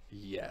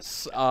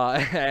 yes.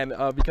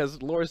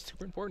 Because lore is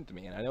super important to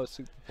me, and I know it's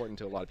super important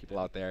to a lot of people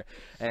out there.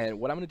 And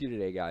what I'm going to do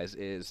today, guys,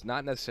 is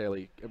not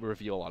necessarily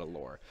reveal a lot of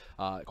lore.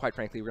 Quite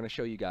frankly, we're going to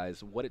show you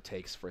guys what it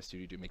takes for a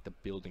studio to make the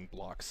building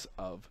blocks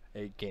of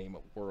a game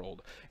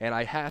world. And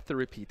I have to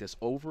repeat this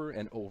over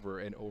and over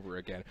and over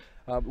again.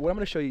 What I'm going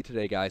to show you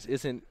today, guys,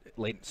 isn't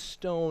laid in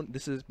stone.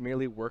 This is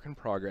merely work in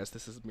progress.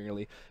 This is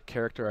merely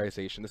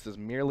characterization. This is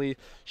merely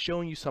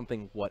showing you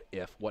something what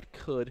if, what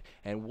could,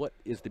 and what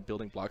is the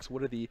building blocks.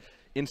 What are the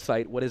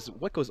insight?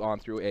 What goes on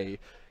through a,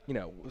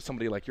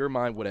 somebody like your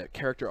mind, what a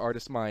character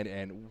artist's mind,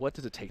 and what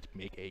does it take to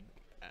make a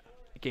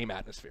game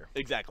atmosphere?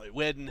 Exactly.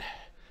 When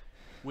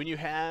you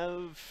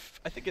have,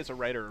 I think as a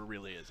writer, or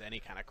really as any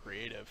kind of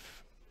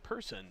creative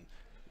person,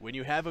 when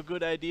you have a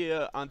good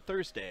idea on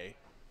Thursday,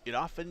 it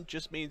often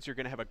just means you're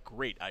going to have a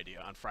great idea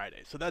on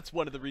Friday. So that's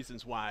one of the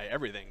reasons why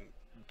everything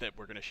that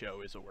we're going to show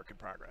is a work in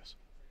progress.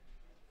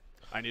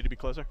 I need to be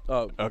closer?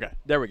 Oh, Okay.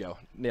 There we go.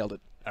 Nailed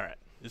it. All right.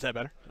 Is that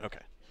better? Okay.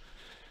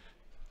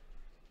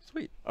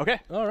 Sweet. Okay.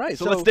 All right.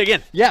 So let's dig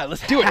in. Yeah,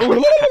 let's do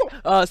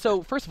it.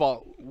 So first of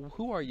all,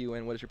 who are you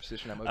and what is your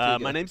position at Motiga?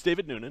 My name's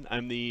David Noonan.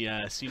 I'm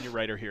the senior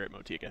writer here at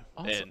Motiga.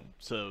 Awesome. And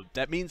so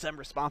that means I'm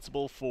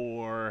responsible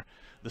for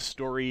the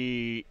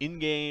story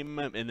in-game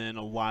and then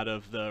a lot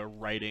of the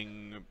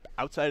writing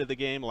outside of the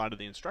game, a lot of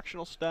the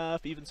instructional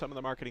stuff, even some of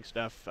the marketing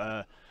stuff.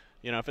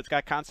 If it's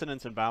got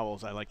consonants and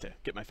vowels, I like to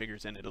get my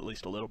fingers in it at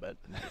least a little bit.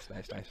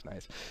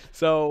 Nice.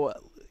 So,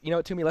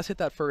 Toomey, let's hit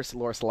that first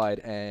lore slide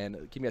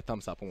and give me a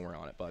thumbs up when we're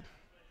on it, bud.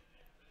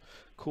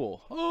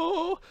 Cool.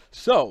 Oh,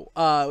 so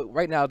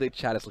right now the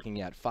chat is looking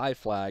at 5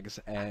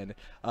 flags and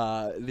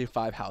the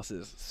 5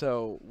 houses.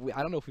 So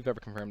I don't know if we've ever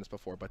confirmed this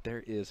before, but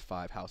there is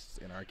 5 houses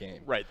in our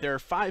game. Right. There are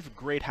 5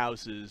 great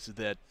houses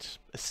that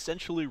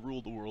essentially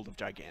rule the world of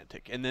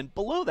Gigantic, and then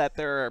below that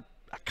there are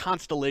a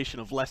constellation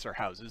of lesser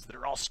houses that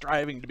are all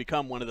striving to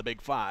become one of the big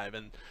 5,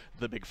 and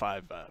the big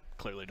 5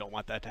 clearly don't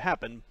want that to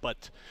happen,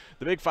 but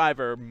the big 5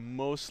 are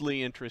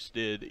mostly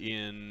interested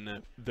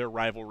in their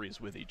rivalries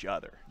with each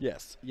other.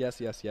 Yes, yes,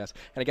 yes, yes.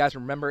 And guys,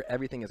 remember,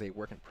 everything is a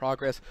work in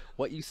progress.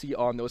 What you see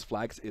on those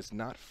flags is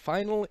not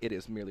final. It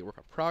is merely work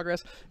in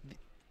progress. The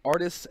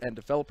artists and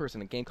developers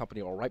in a game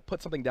company will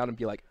put something down and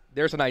be like,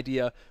 there's an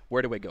idea,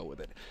 where do I go with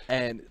it?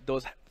 And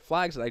those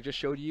flags that I just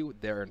showed you,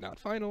 they're not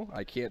final.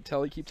 I can't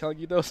keep telling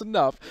you those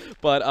enough,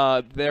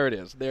 but there it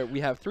is. There we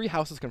have 3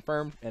 houses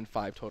confirmed and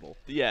 5 total.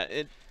 Yeah,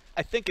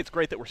 I think it's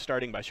great that we're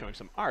starting by showing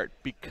some art,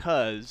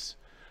 because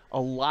a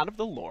lot of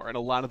the lore and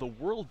a lot of the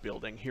world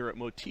building here at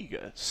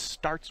Motiga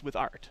starts with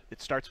art.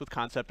 It starts with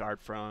concept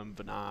art from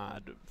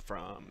Vinod,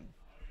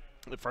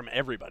 from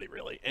everybody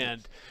really,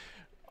 and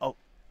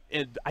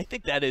I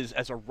think that is,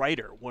 as a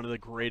writer, one of the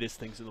greatest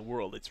things in the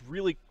world. It's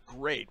really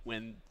great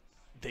when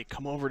they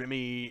come over to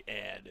me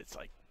and it's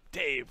like,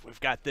 Dave, we've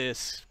got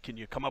this. Can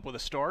you come up with a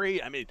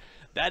story? I mean,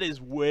 that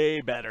is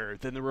way better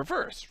than the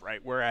reverse,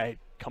 right? Where I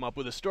come up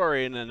with a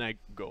story and then I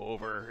go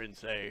over and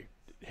say,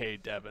 hey,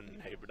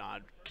 Devin, hey,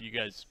 Vinod, can you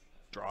guys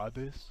draw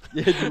this?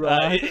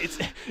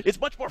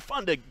 It's much more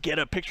fun to get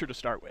a picture to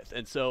start with.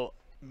 And so,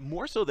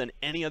 more so than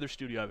any other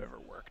studio I've ever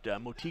worked,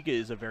 Motiga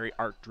is a very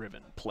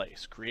art-driven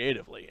place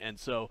creatively. And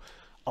so,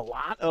 a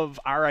lot of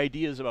our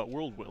ideas about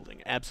world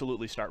building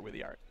absolutely start with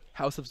the art.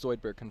 House of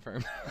Zoidberg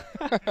confirmed.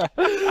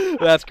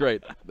 That's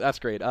great. That's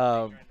great.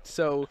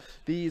 So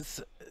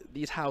these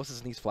houses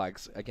and these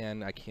flags,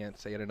 again, I can't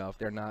say it enough,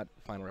 they're not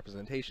final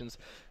representations.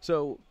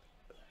 So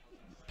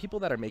people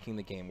that are making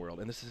the game world,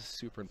 and this is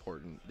super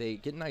important, they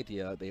get an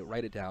idea, they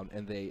write it down,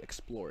 and they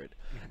explore it.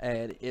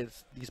 And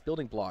it's these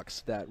building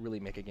blocks that really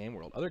make a game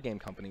world. Other game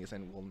companies,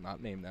 and we'll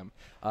not name them,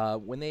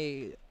 when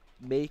they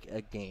make a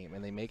game,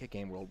 and they make a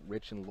game world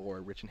rich in lore,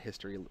 rich in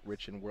history,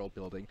 rich in world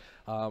building,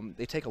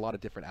 they take a lot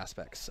of different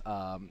aspects.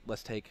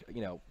 Let's take,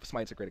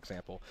 Smite's a great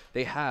example.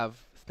 They have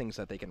things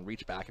that they can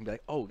reach back and be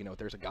like, oh,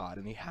 there's a god,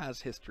 and he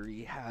has history,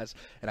 he has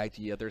an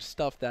idea, there's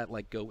stuff that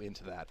go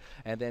into that.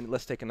 And then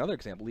let's take another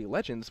example, League of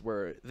Legends,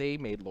 where they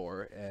made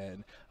lore,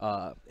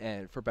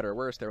 and for better or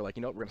worse, they were like,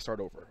 we're gonna start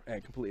over,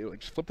 and completely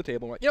just flip the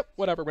table and went, yep,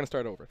 whatever, we're gonna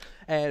start over.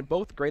 And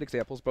both great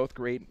examples, both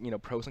great,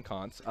 pros and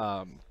cons.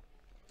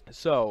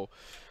 So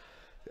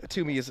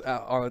Toomey is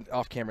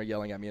off camera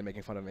yelling at me and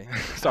making fun of me.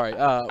 Sorry.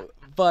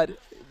 But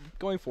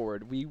going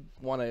forward, we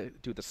want to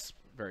do this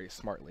very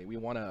smartly. We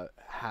want to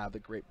have the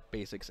great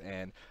basics,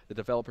 and the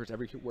developers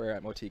everywhere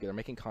at Motiga, they're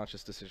making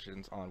conscious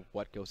decisions on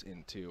what goes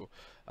into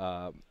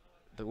the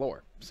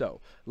lore. So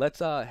let's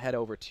head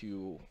over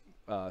to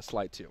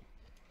slide 2.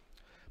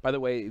 By the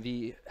way,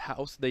 the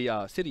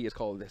city is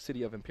called the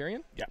City of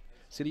Empyrean. Yeah.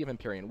 City of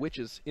Empyrean, which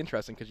is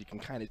interesting because you can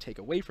kind of take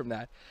away from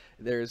that.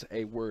 There's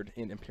a word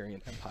in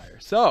Empyrean Empire.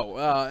 So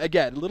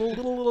again,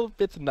 little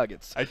bits of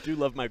nuggets. I do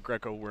love my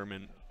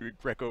Greco-Roman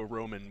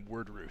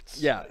word roots.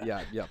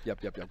 Yeah.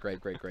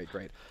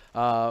 Great.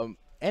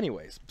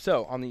 Anyways,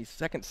 so on the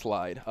second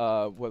slide,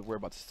 what we're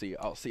about to see,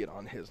 I'll see it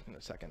on his in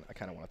a second. I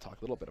kind of want to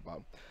talk a little bit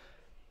about.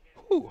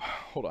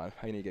 Hold on,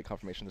 I need to get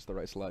confirmation this is the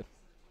right slide.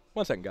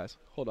 1 second, guys.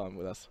 Hold on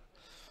with us.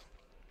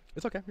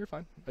 It's okay, you're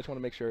fine. I just want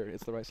to make sure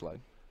it's the right slide.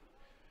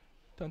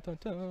 Dun, dun,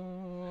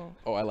 dun.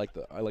 Oh, I like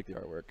the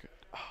artwork.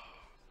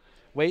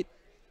 Wait.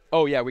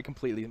 Oh yeah, I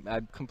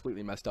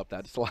completely messed up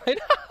that slide.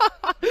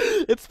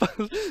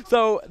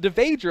 So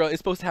Devedra is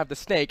supposed to have the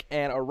snake,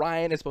 and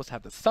Orion is supposed to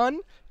have the sun.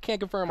 Can't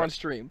confirm on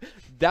stream.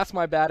 That's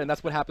my bad, and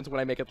that's what happens when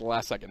I make it the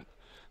last second.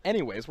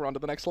 Anyways, we're on to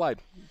the next slide.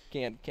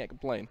 Can't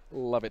complain.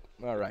 Love it.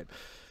 All right.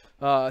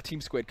 Team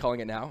Squid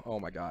calling it now. Oh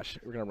my gosh,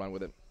 we're gonna run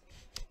with it.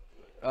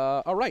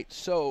 All right.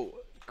 So.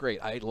 Great.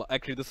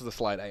 Actually, this is a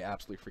slide I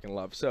absolutely freaking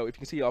love. So if you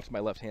can see off to my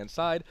left-hand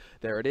side,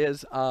 there it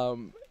is.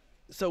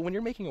 So when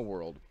you're making a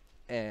world,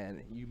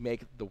 and you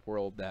make the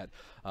world that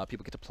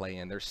people get to play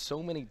in, there's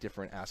so many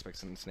different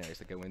aspects and scenarios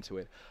that go into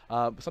it.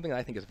 Something that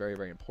I think is very,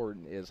 very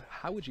important is,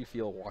 how would you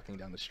feel walking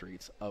down the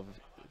streets of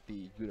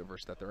the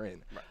universe that they're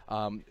in?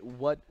 Right.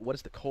 What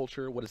is the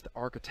culture? What is the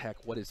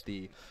architect? What is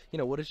the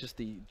what is just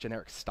the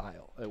generic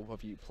style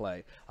of you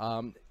play?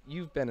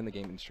 You've been in the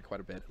game industry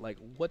quite a bit. Like,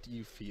 what do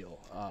you feel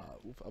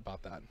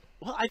about that?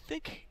 Well, I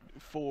think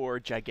for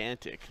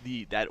Gigantic,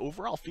 that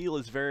overall feel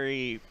is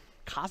very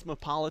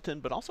cosmopolitan,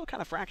 but also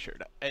kind of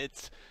fractured.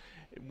 It's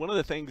one of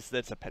the things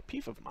that's a pet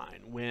peeve of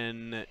mine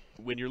when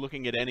you're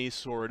looking at any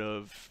sort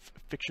of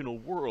fictional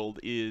world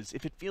is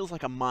if it feels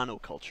like a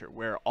monoculture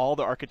where all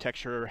the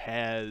architecture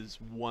has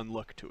one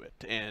look to it,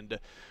 and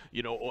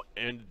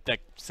and that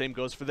same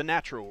goes for the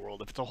natural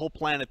world. If it's a whole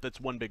planet that's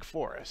one big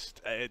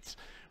forest, it's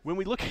when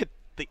we look at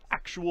the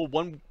actual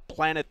one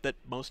planet that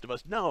most of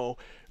us know,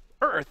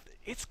 Earth,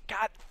 it's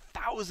got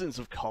thousands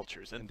of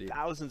cultures and Indeed.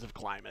 thousands of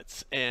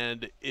climates,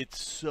 and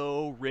it's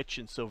so rich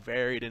and so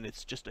varied, and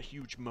it's just a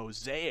huge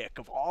mosaic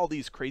of all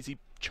these crazy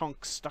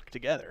chunks stuck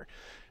together.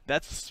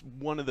 That's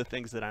one of the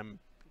things that I'm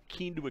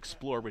keen to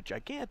explore with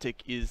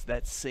Gigantic, is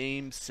that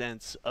same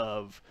sense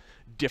of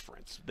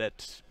difference,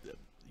 that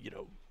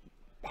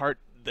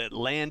that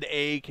land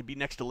A can be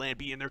next to land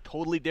B, and they're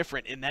totally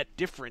different. And that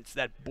difference,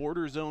 that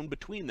border zone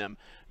between them,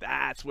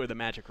 that's where the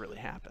magic really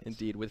happens.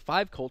 Indeed, with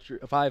five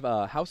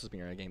houses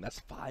being in a game, that's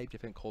 5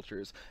 different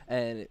cultures.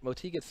 And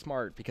Motiga gets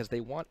smart because they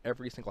want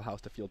every single house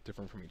to feel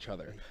different from each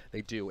other.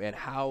 They do, and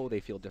how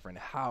they feel different,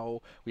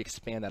 how we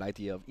expand that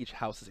idea of each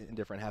house is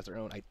different, has their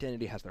own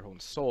identity, has their own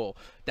soul.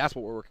 That's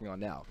what we're working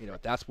on now.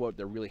 That's what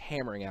they're really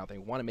hammering out. They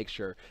want to make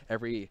sure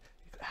every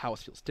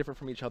house feels different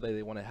from each other.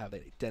 They want to have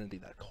that identity,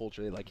 that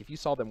culture. Like, if you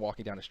saw them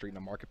walking down the street in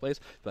a marketplace,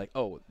 be like,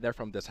 oh, they're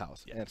from this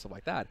house, and stuff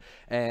like that.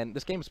 And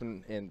this game has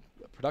been in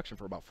production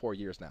for about 4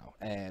 years now,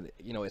 and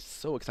it's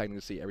so exciting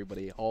to see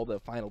everybody, all the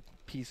final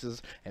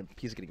pieces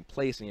getting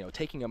placed, and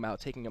taking them out,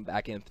 taking them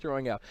back in,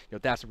 throwing out.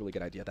 That's a really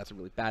good idea. That's a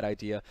really bad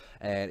idea,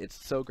 and it's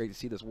so great to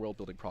see this world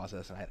building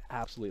process, and I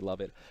absolutely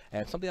love it.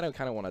 And something that I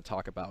kind of want to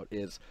talk about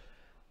is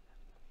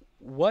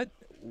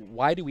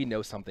why do we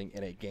know something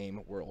in a game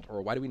world,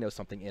 or why do we know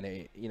something in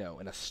a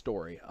in a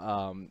story?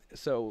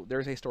 So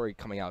there's a story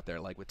coming out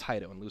there, like with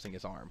Taito and losing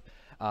his arm.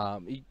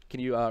 Can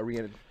you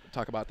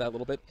talk about that a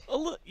little bit?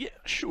 Yeah,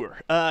 sure.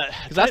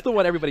 Because that's the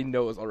one everybody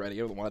knows already.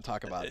 You don't want to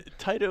talk about it.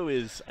 Taito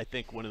is, I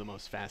think, one of the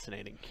most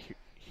fascinating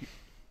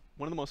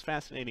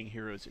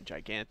heroes in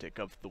Gigantic,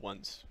 of the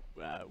ones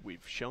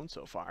we've shown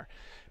so far,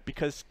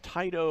 because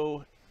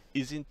Taito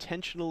is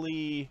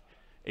intentionally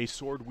a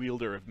sword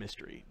wielder of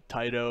mystery.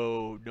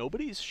 Taito,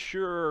 nobody's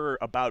sure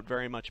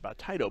very much about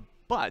Taito,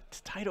 but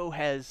Taito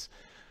has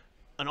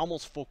an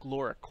almost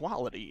folkloric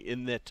quality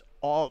in that,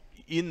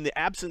 in the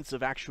absence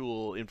of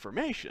actual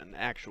information,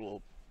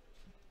 actual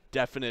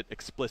definite,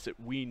 explicit,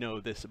 we know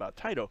this about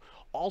Taito,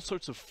 all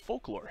sorts of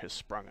folklore has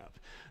sprung up.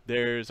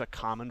 There's a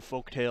common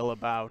folktale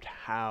about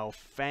how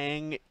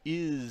Fang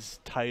is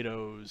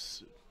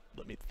Taito's,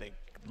 let me think,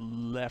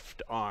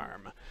 left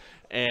arm,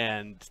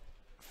 and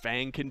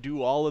Fang can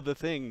do all of the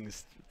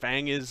things.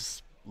 Fang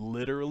is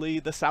literally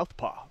the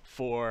southpaw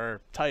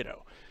for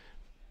Taito.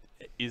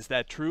 Is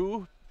that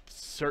true?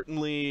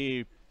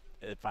 Certainly,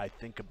 if I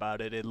think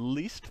about it, at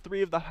least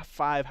 3 of the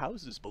 5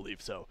 houses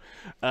believe so.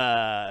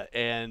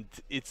 And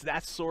it's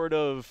that sort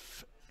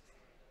of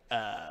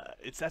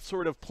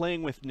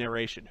playing with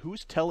narration.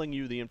 Who's telling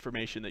you the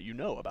information that you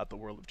know about the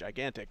world of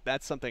Gigantic?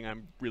 That's something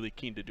I'm really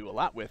keen to do a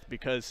lot with,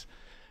 because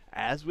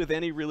as with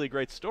any really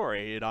great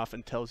story, it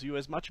often tells you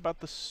as much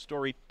about the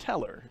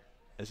storyteller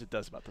as it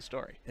does about the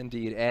story.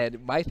 Indeed,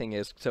 and my thing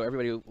is, so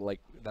everybody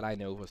that I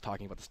know was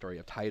talking about the story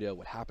of Taito,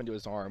 what happened to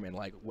his arm, and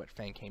what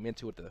Fang came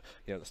into it, the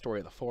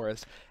story of the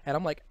forest. And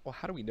I'm like, well,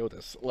 how do we know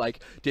this?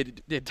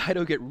 Did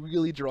Taito get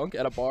really drunk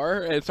at a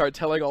bar and start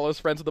telling all his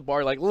friends at the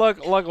bar,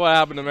 look what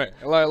happened to me,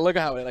 look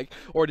how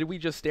or did we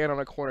just stand on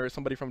a corner,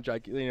 somebody from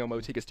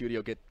Motiga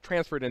Studio get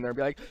transferred in there and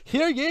be like,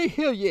 hear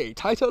ye,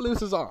 Taito loses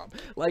his arm?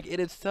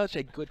 It is such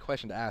a good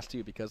question to ask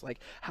too, because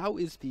how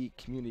is the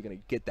community going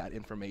to get that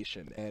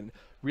information? And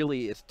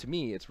really, to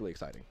me, it's really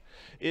exciting.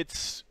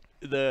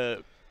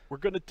 We're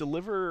going to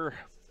deliver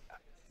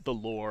the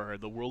lore,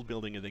 the world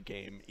building of the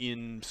game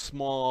in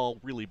small,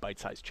 really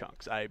bite-sized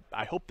chunks. I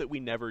hope that we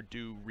never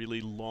do really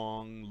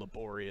long,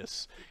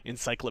 laborious,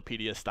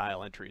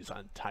 encyclopedia-style entries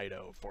on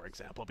Taito, for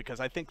example, because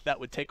I think that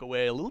would take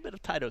away a little bit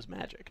of Taito's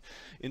magic.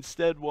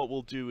 Instead, what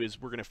we'll do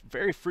is we're going to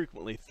very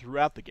frequently,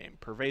 throughout the game,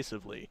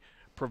 pervasively,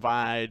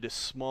 provide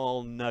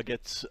small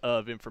nuggets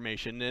of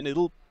information,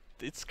 and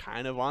it's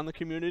kind of on the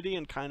community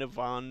and kind of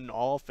on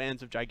all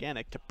fans of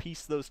Gigantic to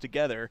piece those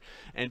together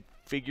and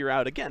figure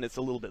out, again, it's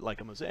a little bit like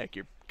a mosaic.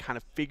 You're kind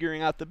of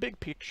figuring out the big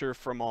picture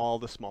from all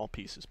the small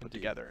pieces put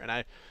together. And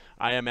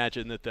I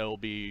imagine that there'll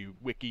be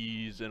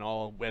wikis and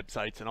all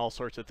websites and all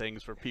sorts of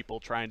things for people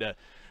trying to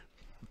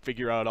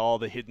figure out all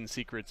the hidden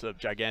secrets of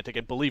Gigantic.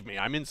 And believe me,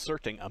 I'm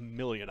inserting 1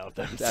 million of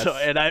them.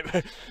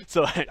 The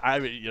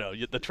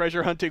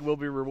treasure hunting will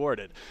be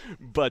rewarded.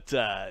 But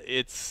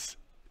it's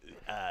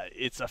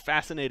a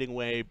fascinating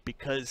way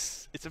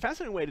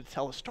to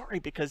tell a story,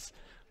 because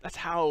that's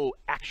how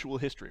actual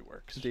history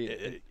works.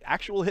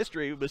 Actual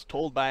history was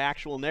told by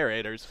actual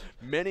narrators,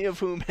 many of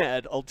whom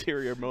had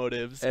ulterior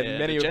motives and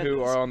many agendas. of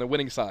who are on the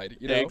winning side.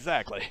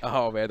 Exactly.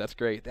 Oh man, that's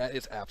great. That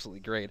is absolutely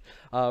great.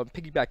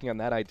 Piggybacking on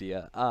that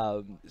idea,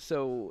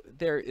 so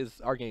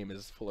our game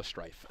is full of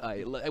strife.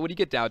 When you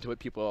get down to it,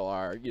 people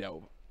are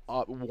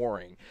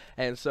warring,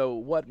 and so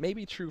what may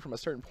be true from a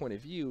certain point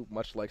of view,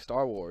 much like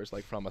Star Wars,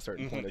 from a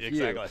certain point of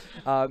view,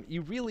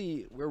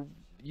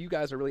 you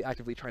guys are really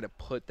actively trying to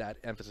put that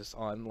emphasis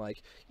on,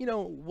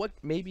 what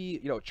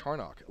maybe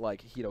Charnock,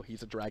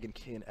 he's a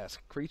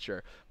dragonkin-esque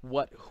creature.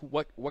 What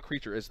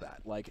creature is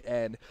that?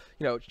 And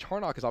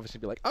Charnock is obviously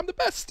I'm the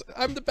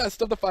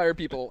best of the fire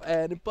people,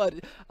 but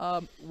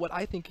what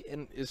I think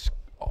is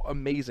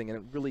amazing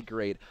and really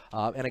great.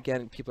 And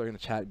again, people are in the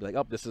chat be like,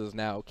 oh, this is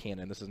now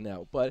canon, this is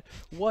now. But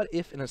what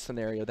if in a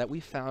scenario that we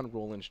found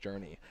Roland's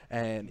journey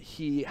and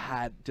he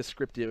had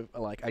descriptive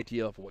like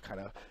idea of what kind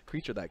of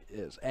creature that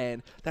is,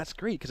 and that's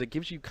great because it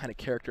gives you kind of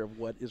character of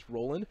what is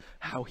Roland,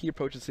 how he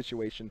approaches the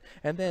situation,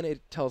 and then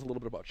it tells a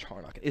little bit about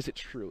Charnock. Is it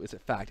true? Is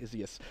it fact? Is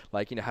he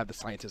like, you know, have the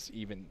scientists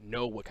even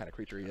know what kind of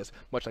creature he is,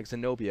 much like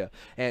Zenobia?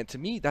 And to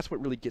me, that's what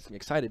really gets me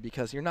excited,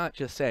 because you're not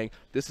just saying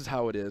this is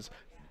how it is,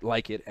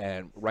 like it,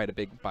 and write a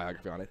big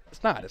biography on it.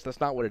 It's not. That's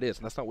not what it is,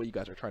 and that's not what you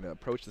guys are trying to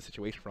approach the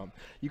situation from.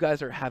 You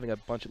guys are having a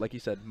bunch of, like you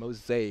said,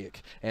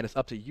 mosaic, and it's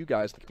up to you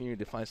guys, the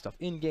community, to find stuff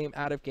in game,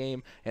 out of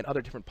game, and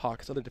other different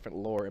pockets, other different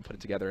lore, and put it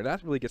together. And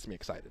that really gets me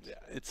excited.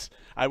 Yeah,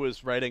 I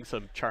was writing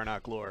some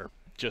Charnock lore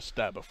just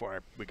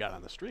before we got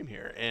on the stream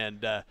here,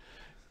 and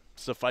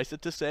suffice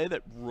it to say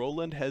that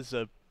Roland has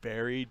a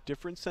very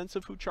different sense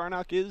of who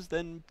Charnock is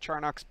than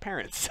Charnock's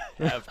parents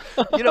have.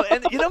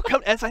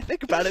 As I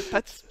think about it,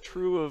 that's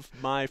true of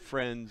my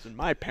friends and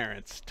my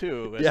parents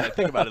too, as I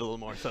think about it a little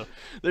more. So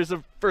there's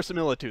a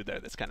verisimilitude there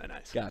that's kind of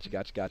nice.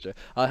 Gotcha.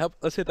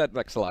 Let's hit that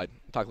next slide.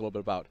 Talk a little bit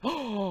about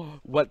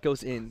what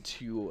goes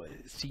into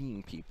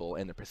seeing people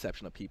and the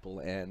perception of people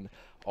and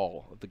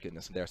all of the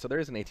goodness in there. So there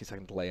is an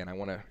 18-second delay, and I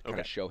want to kind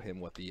of show him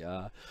what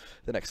the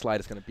next slide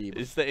is going to be.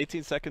 Is the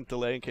 18-second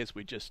delay in case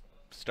we just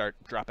start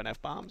dropping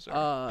F-bombs?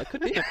 It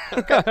could be.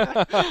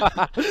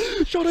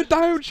 Shut it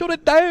down.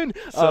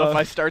 So if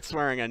I start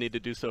swearing, I need to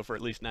do so for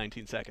at least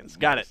 19 seconds.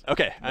 Got it.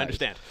 Okay, I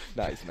understand.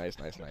 Nice.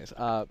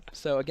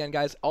 So again,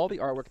 guys, all the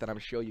artwork that I'm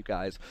showing you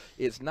guys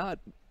is not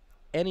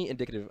any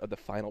indicative of the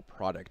final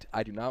product.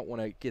 I do not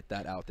want to get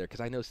that out there, because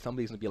I know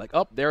somebody's going to be like,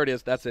 oh, there it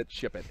is, that's it,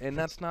 ship it. And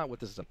that's not what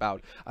this is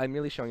about. I'm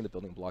merely showing the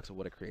building blocks of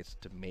what it creates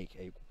to make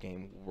a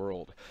game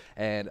world.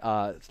 And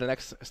so the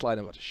next slide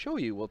I'm about to show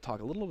you, we'll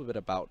talk a little bit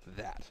about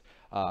that.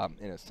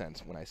 In a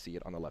sense, when I see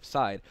it on the left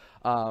side,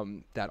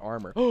 that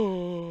armor.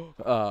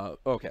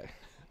 Okay.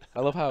 I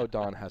love how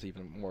Dawn has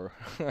even more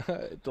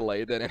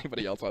delay than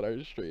anybody else on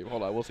our stream.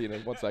 Hold on, we'll see in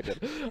 1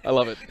 second. I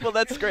love it. Well,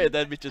 that's great.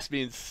 That just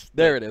means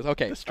there it is.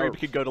 Okay, the stream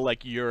could go to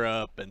like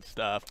Europe and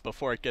stuff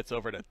before it gets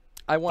over to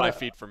 5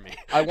 feet from me.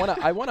 I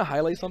wanna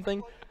highlight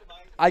something.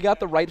 I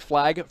got the right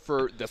flag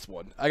for this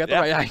one. I got the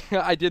right.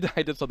 I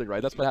did something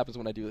right. That's what happens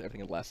when I do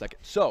everything in the last second.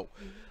 So,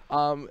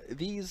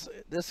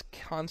 this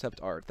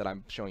concept art that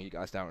I'm showing you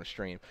guys down on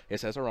stream,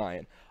 it says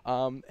Orion.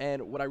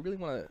 And what I really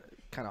want to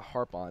kind of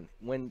harp on,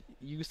 when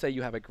you say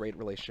you have a great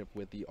relationship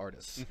with the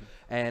artists,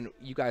 and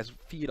you guys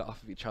feed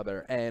off of each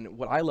other, and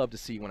what I love to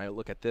see when I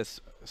look at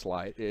this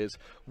slide is,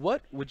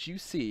 what would you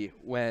see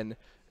when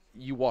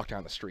you walk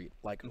down the street?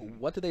 Like,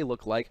 what do they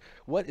look like?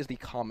 What is the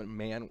common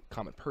man,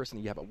 common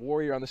person? You have a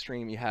warrior on the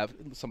stream, you have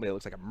somebody that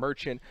looks like a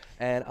merchant,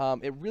 and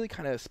it really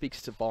kind of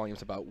speaks to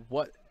volumes about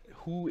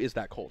who is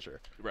that culture.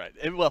 Right.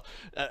 And well,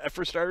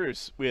 for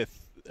starters,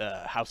 with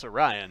House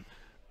Orion,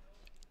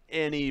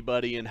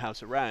 anybody in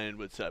House Orion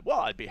would say, well,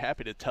 I'd be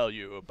happy to tell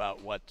you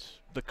about what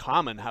the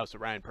common House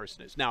Orion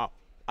person is. Now,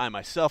 I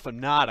myself am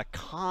not a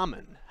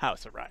common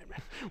House Orion.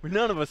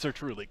 None of us are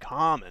truly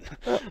common.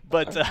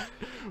 But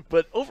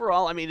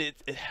overall, I mean,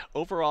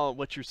 overall,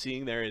 what you're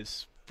seeing there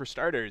is, for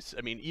starters,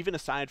 I mean, even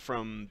aside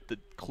from the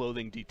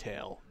clothing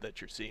detail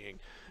that you're seeing,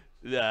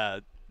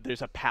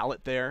 there's a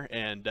palette there,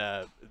 and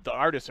the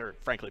artists are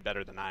frankly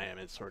better than I am.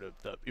 It's sort of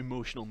the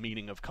emotional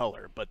meaning of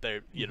color, but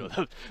they're, you know,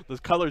 those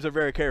colors are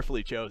very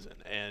carefully chosen.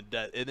 And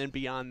then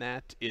beyond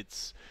that,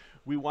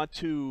 we want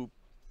to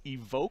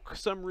evoke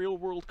some real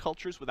world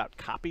cultures without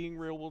copying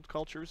real world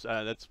cultures.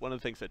 That's one of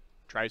the things that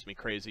drives me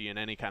crazy in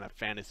any kind of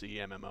fantasy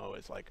MMO,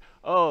 is like,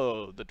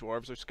 oh, the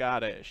dwarves are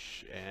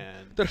Scottish,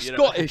 and they're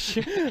Scottish.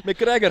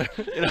 McGregor.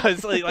 You know,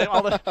 it's like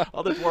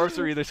all the dwarves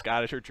are either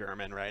Scottish or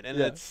German, right? And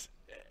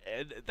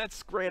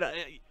that's great.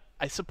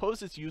 I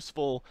suppose it's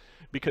useful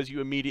because you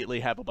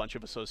immediately have a bunch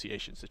of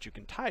associations that you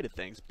can tie to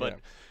things, but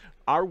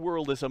our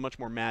world is a much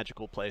more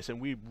magical place, and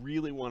we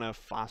really want to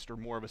foster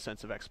more of a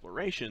sense of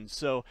exploration.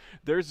 So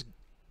there's,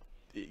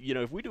 you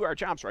know, if we do our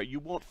jobs right, you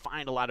won't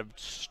find a lot of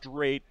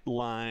straight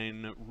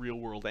line real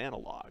world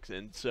analogs.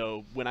 And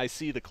so when I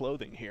see the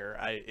clothing here,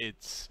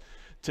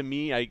 to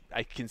me, I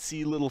can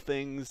see little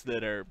things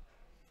that are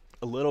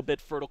a little bit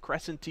Fertile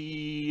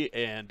Crescent-y,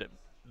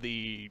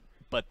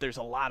 but there's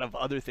a lot of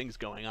other things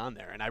going on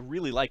there, and I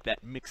really like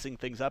that, mixing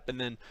things up. And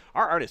then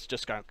our artists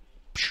just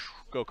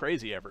go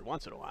crazy every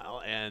once in a while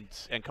and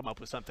come up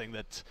with something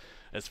that,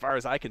 as far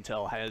as I can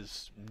tell,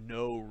 has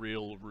no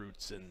real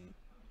roots in,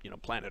 you know,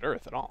 planet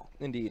Earth at all.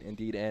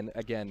 Indeed. And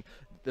again,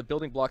 the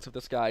building blocks of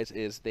this, guys,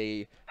 is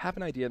they have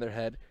an idea in their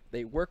head,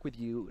 they work with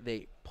you,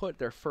 they put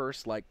their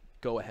first, like,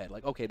 go ahead,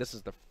 like, okay, this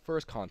is the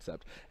first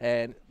concept,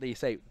 and they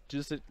say,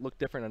 does it look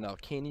different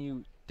enough? Can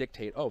you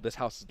dictate, oh, this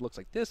house looks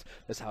like this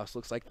house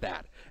looks like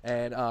that?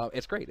 And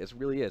it's great. It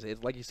really is.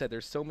 It's like you said,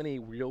 there's so many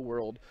real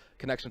world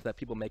connections that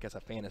people make as a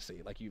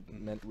fantasy, like you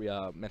mentioned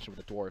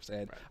with the dwarves,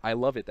 and I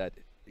love it that,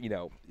 you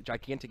know,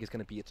 Gigantic is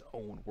going to be its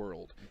own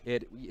world.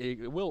 It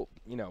will,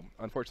 you know,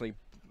 unfortunately,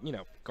 you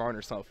know,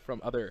 garner stuff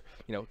from other,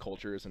 you know,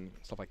 cultures and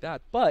stuff like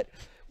that, but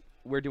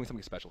we're doing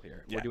something special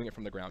here. Yeah. We're doing it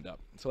from the ground up.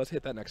 So let's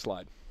hit that next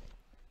slide.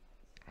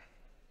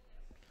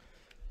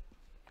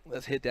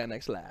 Let's hit that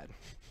next slide.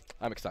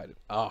 I'm excited.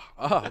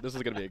 This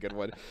is gonna be a good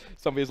one.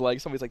 Somebody's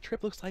like,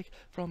 Trip looks like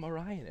from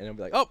Orion, and I'll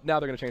be like, oh, now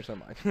they're gonna change their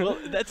mind. Well,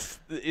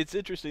 it's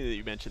interesting that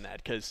you mentioned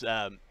that, because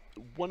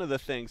one of the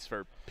things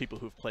for people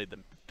who've played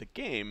the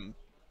game,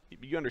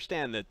 you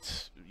understand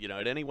that, you know,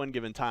 at any one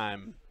given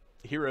time,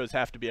 heroes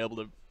have to be able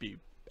to be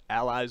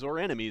allies or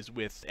enemies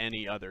with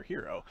any other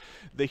hero.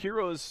 The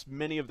heroes,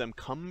 many of them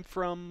come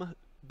from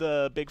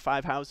the big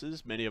 5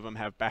 houses. Many of them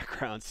have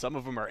backgrounds. Some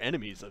of them are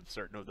enemies of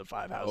certain of the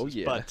 5 houses. Oh,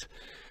 yeah.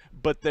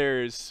 But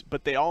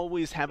they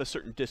always have a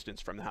certain distance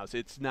from the house.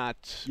 It's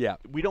not. Yeah.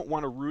 We don't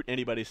want to root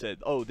anybody. Said,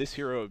 oh, this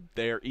hero,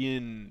 they're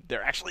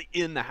actually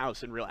in the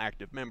house and real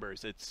active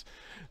members. It's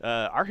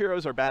our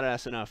heroes are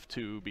badass enough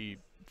to be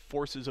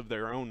forces of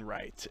their own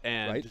right,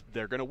 and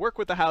they're going to work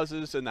with the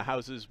houses, and the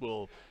houses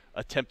will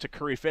attempt to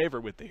curry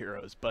favor with the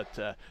heroes, but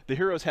the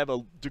heroes have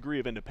a degree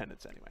of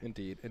independence anyway.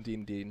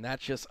 Indeed. And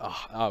that's just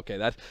okay.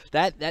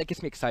 That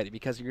gets me excited,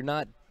 because they're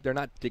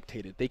not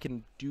dictated. They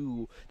can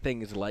do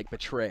things like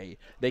betray.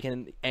 They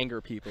can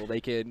anger people.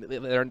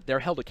 They're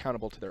held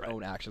accountable to their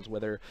own actions,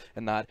 whether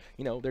or not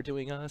they're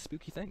doing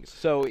spooky things.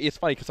 So it's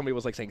funny because somebody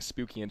was like saying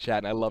spooky in chat,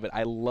 and I love it.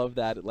 I love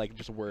that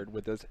just word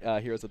with this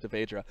Heroes of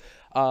Davedra.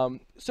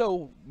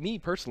 So me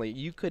personally,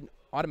 you could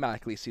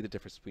automatically see the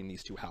difference between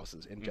these two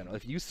houses in general.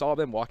 If you saw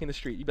them walking the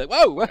street, you'd be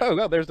like,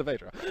 whoa, there's the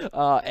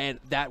Davedra.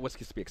 And that was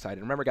gets me excited.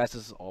 Remember, guys,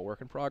 this is all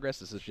work in progress.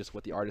 This is just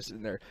what the artists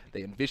in there,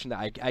 they envision.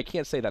 I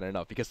can't say that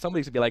enough, because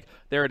somebody's going to be like,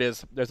 there it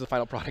is. There's the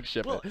final product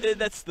shipment. Well,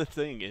 that's the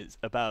thing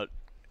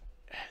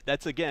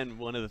that's again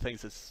one of the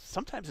things that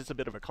sometimes it's a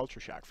bit of a culture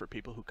shock for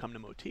people who come to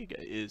Motiga,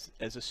 is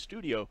as a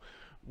studio,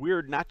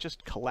 we're not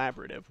just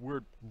collaborative,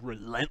 we're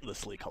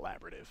relentlessly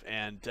collaborative,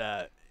 and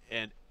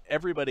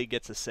everybody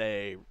gets a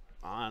say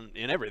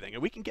in everything,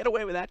 and we can get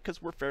away with that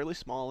because we're fairly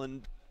small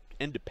and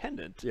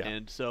independent.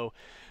 And so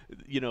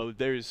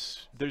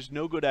there's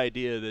no good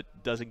idea that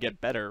doesn't get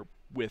better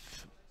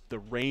with the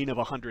rain of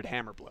 100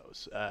 hammer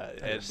blows.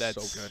 And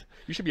that's so good.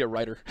 You should be a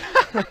writer.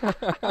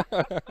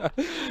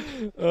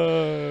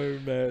 Oh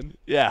man.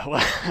 Yeah.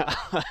 Well,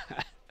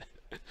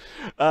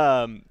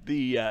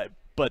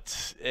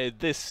 but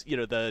this,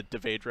 the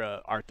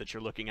Davedra art that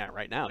you're looking at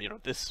right now,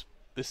 this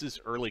is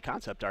early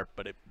concept art,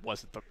 but it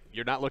wasn't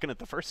you're not looking at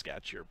the first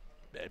sketch. You're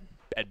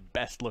at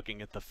best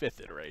looking at the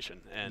 5th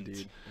iteration, and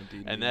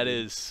Indeed. That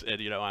is,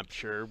 I'm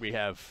sure we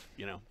have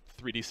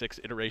 3d6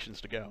 iterations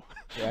to go.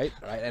 right,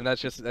 and that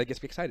gets me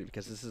excited,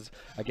 because this is,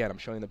 again, I'm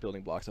showing the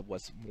building blocks of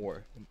what's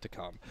more to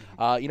come.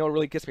 What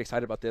really gets me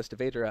excited about this,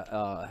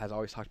 Davedra has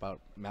always talked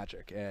about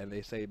magic, and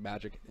they say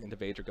magic and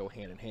Davedra go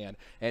hand in hand.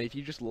 And if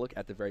you just look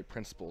at the very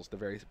principles, the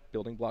very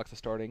building blocks of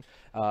starting,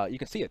 you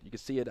can see it. You can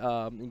see it.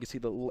 You can see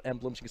the little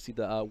emblems. You can see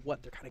the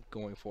what they're kind of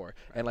going for.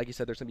 And like you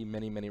said, there's going to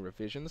be many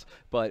revisions.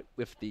 But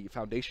if the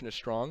foundation is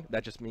strong,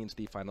 that just means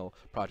the final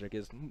project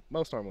is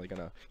most normally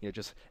going to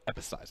just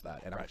emphasize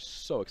that. And I'm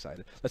so excited.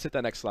 Let's hit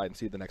that next slide and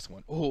see the next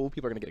one. Oh,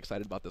 people are going to get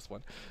excited about this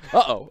one.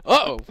 Oh,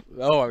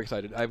 I'm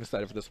excited. I'm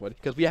excited for this one,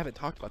 because we haven't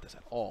talked about this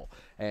at all.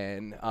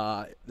 And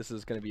this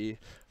is going to be,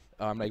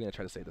 I'm not even going to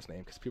try to say this name,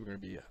 because people are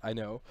going to be, I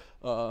know,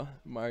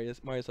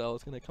 Marisol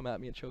is going to come at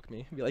me and choke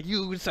me and be like,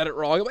 you said it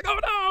wrong. I'm like,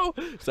 oh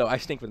no! So I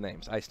stink with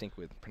names. I stink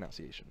with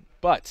pronunciation.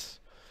 But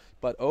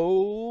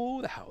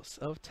oh, the House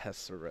of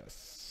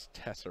Tesserus.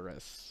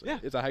 Yeah.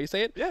 Is that how you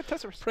say it? Yeah,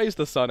 Tesserus. Praise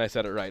the sun, I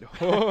said it right.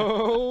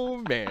 Oh,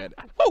 man.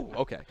 Whoa,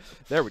 okay.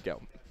 There we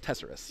go.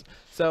 Tesserus.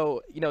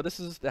 So, this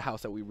is the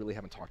house that we really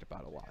haven't talked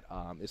about a lot.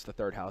 It's the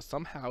 3rd house.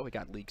 Somehow it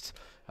got leaked.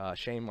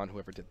 Shame on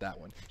whoever did that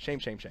one. Shame.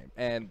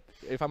 And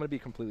if I'm going to be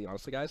completely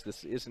honest with you guys,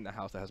 this isn't a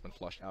house that has been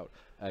flushed out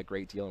a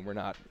great deal, and we're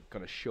not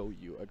going to show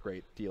you a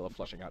great deal of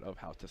flushing out of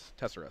House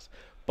Tesserus.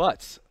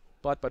 But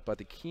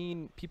the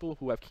people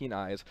who have keen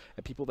eyes,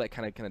 and people that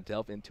kind of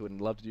delve into it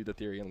and love to do the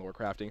theory and lore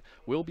crafting,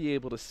 will be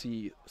able to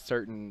see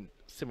certain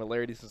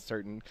similarities and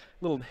certain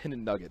little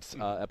hidden nuggets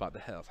about the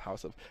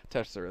House of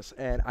Tesserus.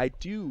 And I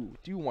do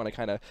want to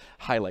kind of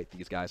highlight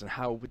these guys and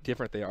how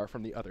different they are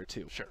from the other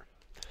two. Sure.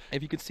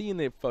 If you can see in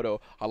the photo,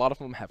 a lot of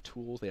them have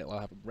tools. They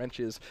have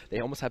wrenches. They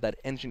almost have that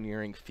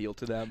engineering feel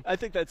to them. I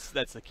think that's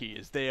the key.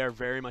 Is they are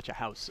very much a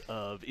house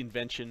of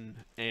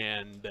invention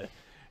and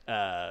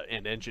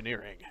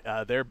engineering.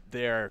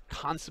 They're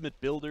consummate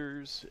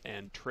builders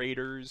and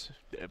traders.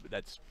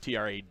 That's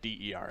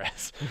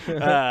traders.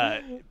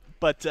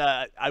 But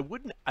I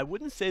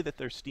wouldn't say that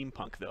they're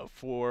steampunk though,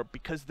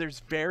 because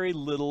there's very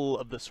little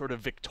of the sort of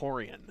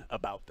Victorian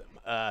about them.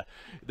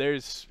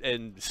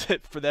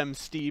 For them,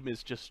 steam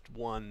is just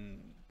one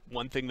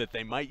thing that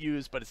they might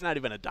use, but it's not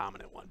even a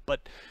dominant one.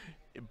 But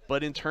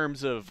in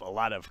terms of a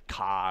lot of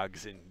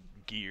cogs and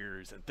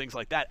gears and things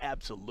like that,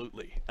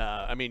 absolutely.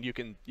 I mean, you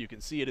can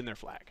see it in their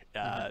flag.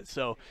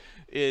 So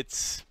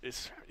it's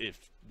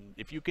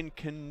if you can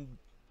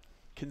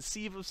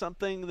conceive of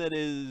something that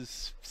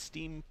is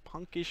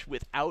steampunkish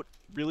without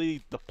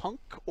really the punk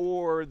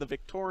or the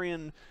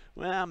Victorian,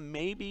 well,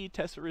 maybe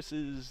Tesserus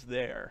is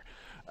there.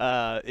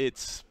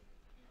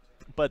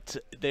 but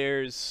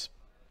there's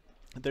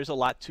a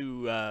lot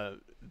to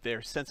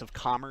their sense of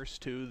commerce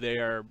too. They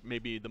are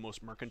maybe the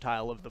most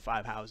mercantile of the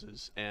 5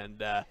 houses,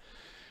 and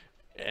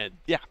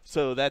yeah,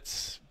 so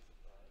that's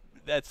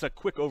a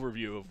quick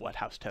overview of what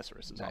House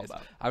Tesserus is all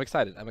about. I'm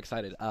excited.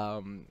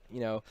 You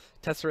know,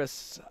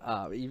 Tesserus,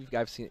 you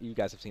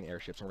guys have seen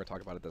airships, and we're gonna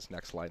talk about it this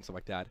next slide and stuff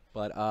like that.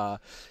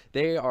 But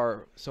they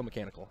are so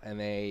mechanical, and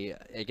they,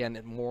 again,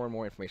 more and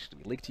more information to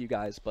be leaked to you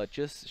guys. But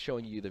just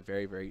showing you the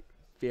very, very,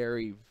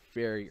 very,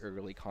 very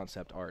early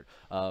concept art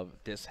of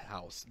this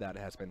house that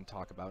has been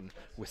talked about in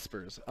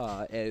whispers.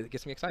 And it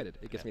gets me excited.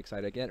 It gets me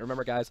excited again.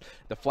 Remember, guys,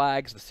 the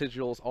flags, the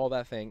sigils, all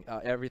that thing,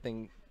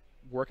 everything.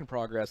 Work in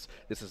progress.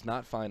 This is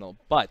not final,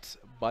 but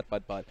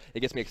it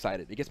gets me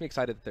excited. It gets me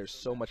excited that there's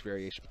so much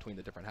variation between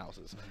the different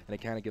houses, and it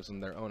kind of gives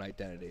them their own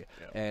identity.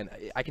 And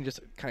I can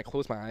just kind of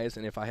close my eyes,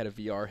 and if I had a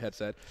VR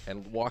headset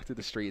and walk through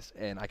the streets,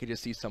 and I could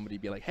just see somebody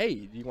be like, "Hey,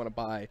 do you want to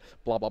buy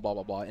blah blah blah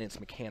blah blah?" And it's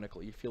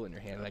mechanical. You feel it in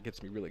your hand, and that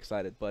gets me really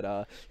excited.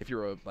 But if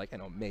you're a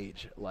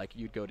mage, like,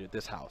 you'd go to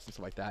this house and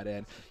stuff like that,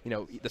 and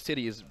the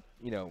city is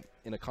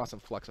in a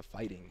constant flux of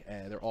fighting,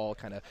 and they're all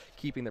kind of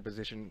keeping their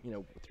position,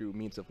 through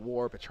means of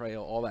war,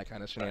 betrayal, all that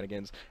kind of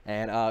shenanigans.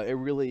 And it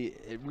really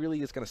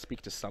is going to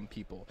speak to some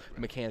people,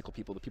 the mechanical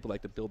people, the people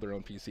like to build their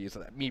own PCs.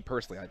 So me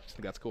personally, I just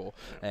think that's cool,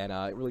 and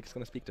it really is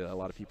going to speak to a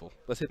lot of people.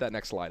 Let's hit that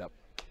next slide up.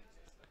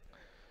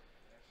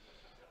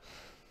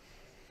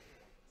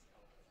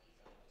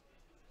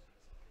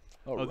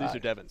 Oh, these are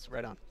Devin's.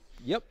 Right on.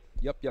 Yep.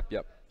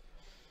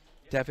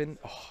 Devin.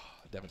 Oh,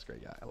 Devin's a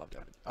great guy. I love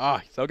Devin.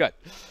 He's so good.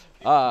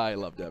 I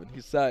love Devin.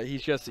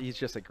 He's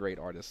just a great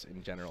artist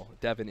in general.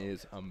 Devin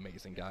is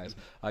amazing, guys.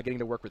 Getting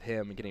to work with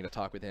him and getting to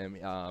talk with him.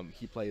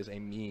 He plays a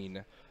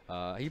mean.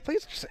 He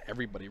plays just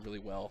everybody really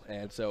well.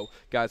 And so,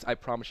 guys, I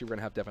promise you, we're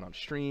gonna have Devin on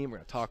stream. We're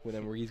gonna talk with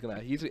him.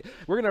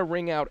 We're gonna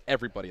ring out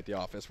everybody at the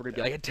office. We're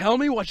gonna be like, "Tell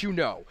me what you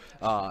know,"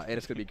 and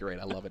it's gonna be great.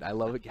 I love it. I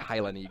love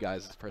highlighting you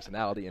guys'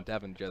 personality, and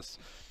Devin,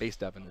 base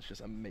Devin is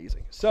just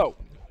amazing. So,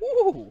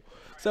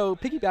 so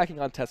piggybacking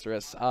on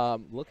Tesserus,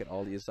 look at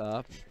all these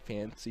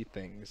fancy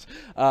things.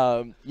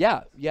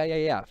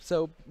 Yeah.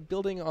 So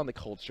building on the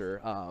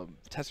culture,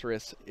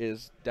 Tesserus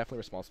is definitely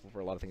responsible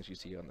for a lot of things you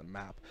see on the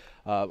map,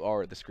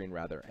 or the screen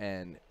rather.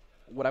 And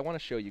what I want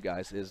to show you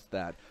guys is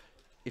that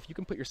if you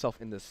can put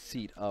yourself in the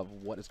seat of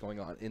what is going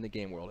on in the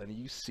game world, and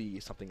you see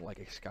something like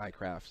a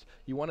Skycraft,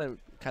 you want to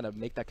kind of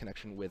make that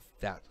connection with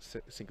that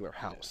singular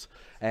house.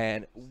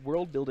 And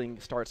world building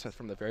starts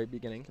from the very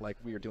beginning, like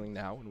we are doing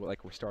now, and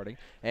like we're starting.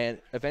 And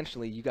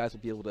eventually, you guys will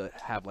be able to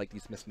have like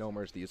these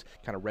misnomers, these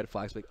kind of red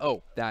flags, like,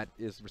 oh, that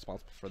is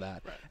responsible for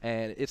that. Right.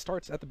 And it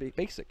starts at the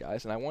basic,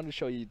 guys. And I wanted to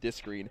show you this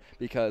screen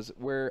because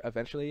we're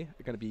eventually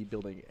going to be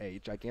building a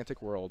gigantic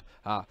world,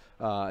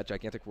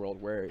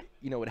 where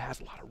it has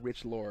a lot of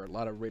rich lore, a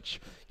lot of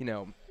rich,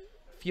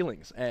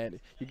 feelings, and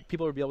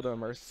people will be able to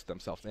immerse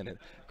themselves in it.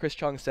 Chris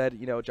Chung said,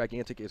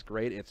 gigantic is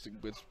great. It's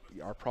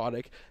our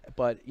product,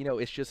 but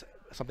it's just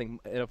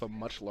something of a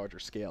much larger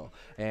scale,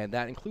 and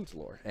that includes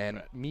lore.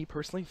 And me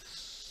personally,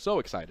 so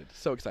excited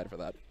for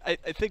that. I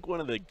think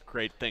one of the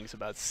great things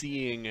about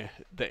seeing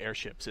the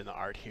airships in the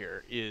art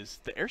here is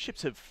the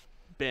airships have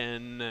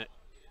been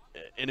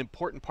an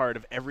important part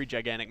of every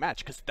gigantic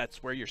match, because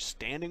that's where you're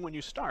standing when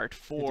you start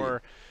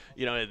for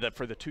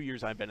for the 2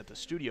 years I've been at the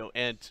studio.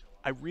 And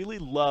I really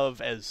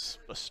love, as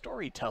a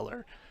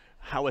storyteller,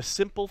 how a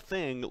simple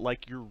thing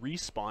like your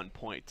respawn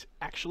point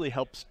actually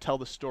helps tell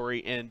the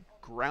story and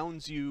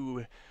grounds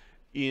you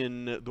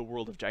in the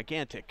world of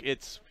gigantic.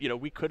 It's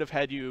we could have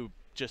had you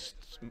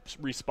just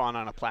respawn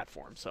on a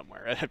platform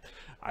somewhere.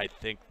 I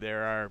think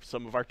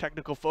some of our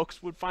technical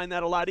folks would find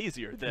that a lot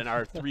easier than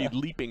our 3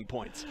 leaping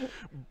points.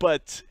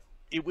 But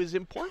it was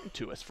important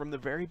to us from the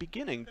very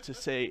beginning to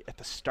say at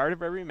the start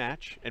of every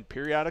match, and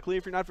periodically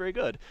if you're not very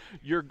good,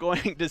 you're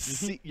going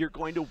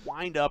to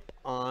wind up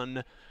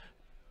on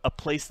a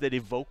place that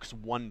evokes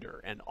wonder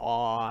and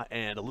awe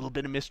and a little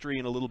bit of mystery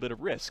and a little bit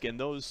of risk. And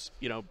those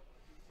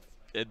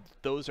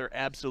are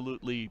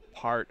absolutely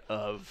part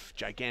of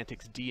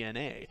Gigantic's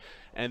DNA.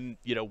 And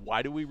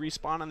why do we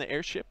respawn on the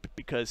airship?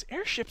 Because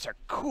airships are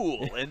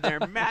cool and they're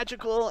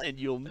magical, and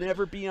you'll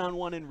never be on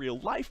one in real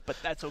life, but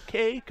that's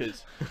okay,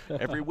 because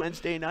every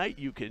Wednesday night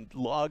you can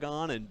log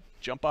on and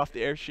jump off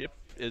the airship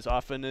as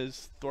often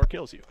as Thor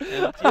kills you.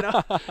 And,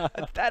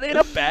 that ain't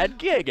a bad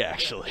gig,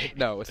 actually.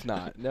 No, it's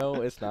not. No,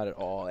 it's not at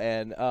all.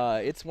 And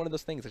it's one of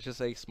those things. It's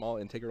just a small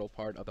integral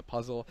part of the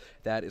puzzle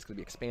that is going to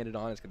be expanded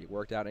on. It's going to be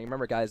worked out. And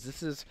remember, guys,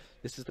 this is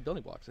the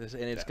building blocks, and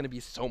it's going to be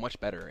so much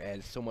better.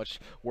 And so much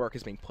work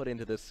is being put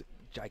into this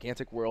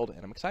gigantic world,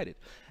 and I'm excited.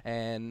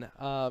 And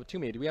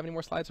Toomey, do we have any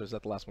more slides, or is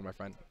that the last one, my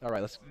friend? All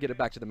right, let's get it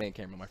back to the main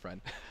camera, my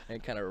friend,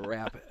 and kind of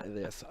wrap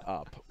this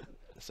up.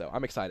 So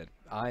I'm excited.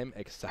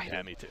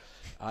 Yeah, me too.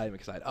 I'm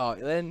excited. Oh,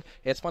 and then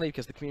it's funny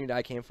because the community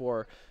I came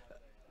for,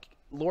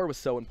 lore was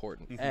so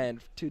important, and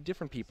to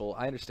different people,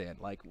 I understand.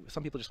 Like,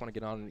 some people just want to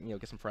get on,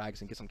 get some frags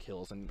and get some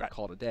kills and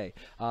call it a day.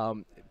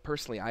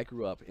 Personally, I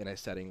grew up in a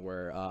setting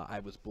where I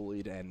was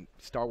bullied, and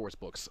Star Wars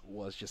books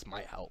was just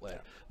my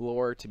outlet.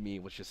 Lore to me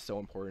was just so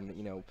important.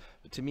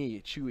 To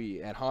me,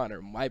 Chewie and Han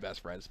are my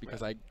best friends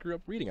because I grew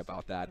up reading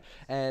about that.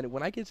 And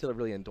when I get to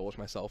really indulge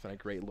myself in a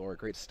great lore, a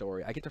great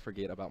story, I get to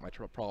forget about my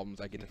problems.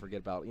 I get to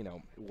forget about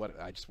what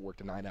I just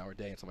worked a 9-hour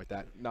day and stuff like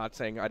that. Not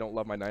saying I don't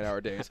love my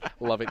 9-hour days,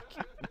 love it,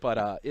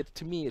 but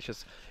to me,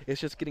 it's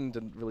just getting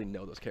to really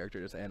know those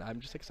characters, and I'm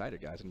just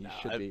excited, guys, and you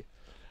should be.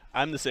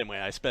 I'm the same way.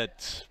 I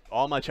spent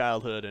all my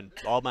childhood and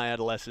all my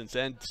adolescence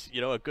and,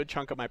 a good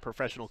chunk of my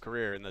professional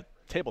career in the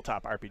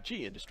tabletop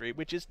RPG industry,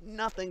 which is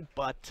nothing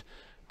but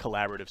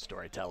collaborative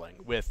storytelling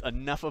with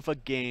enough of a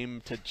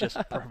game to just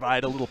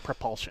provide a little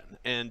propulsion.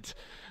 And,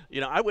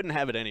 I wouldn't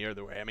have it any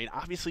other way. I mean,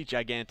 obviously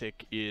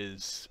Gigantic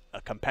is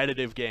a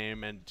competitive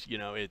game, and,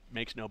 it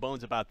makes no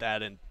bones about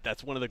that, and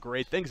that's one of the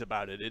great things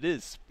about it.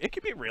 It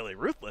can be really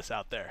ruthless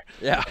out there.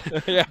 Yeah.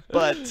 Yeah.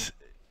 But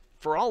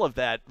for all of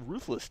that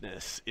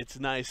ruthlessness, it's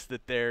nice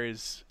that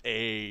there's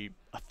a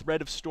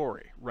thread of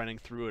story running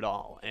through it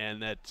all,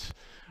 and that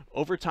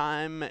over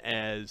time,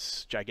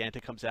 as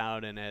Gigantic comes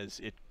out and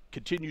as it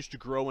continues to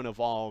grow and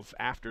evolve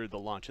after the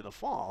launch in the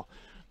fall,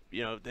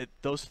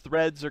 those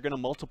threads are going to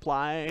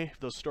multiply,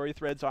 those story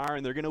threads are,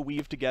 and they're going to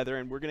weave together,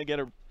 and we're going to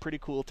get a pretty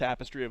cool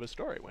tapestry of a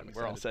story when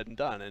we're all said and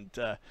done. And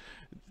to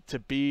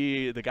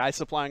be the guy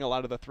supplying a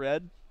lot of the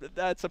thread,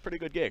 that's a pretty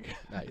good gig.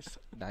 Nice.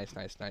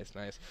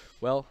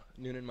 Well,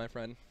 Noonan, my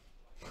friend,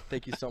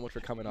 thank you so much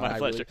for coming on. My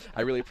pleasure.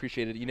 I really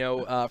appreciate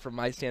it. From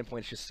my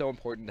standpoint, it's just so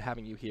important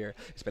having you here.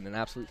 It's been an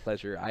absolute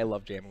pleasure. I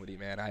love jamming with you,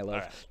 man. I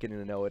love getting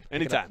to know it.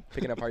 Anytime.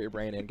 Picking apart your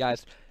brain. And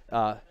guys,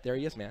 there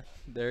he is, man.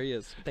 There he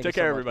is. Thank Take you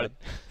so care, much, everybody.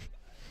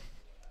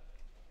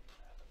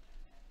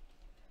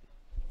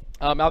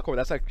 Malcor,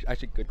 that's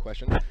actually a good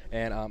question,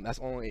 and that's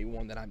only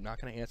one that I'm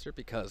not going to answer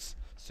because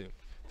soon,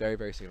 very,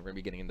 very soon, we're going to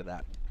be getting into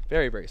that.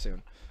 Very, very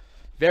soon.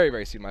 Very,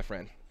 very soon, my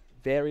friend.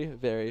 Very,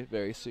 very,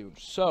 very soon.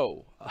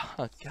 So,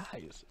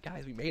 guys,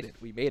 we made it.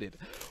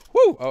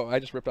 Woo! Oh, I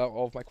just ripped out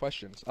all of my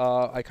questions.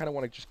 I kind of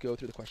want to just go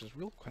through the questions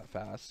real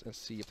fast and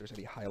see if there's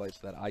any highlights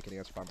that I can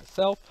answer by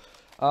myself.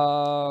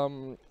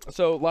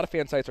 So a lot of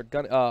fan sites are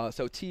gunning.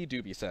 So T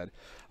Doobie said,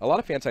 a lot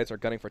of fan sites are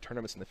gunning for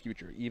tournaments in the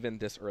future, even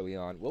this early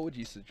on. What would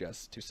you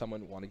suggest to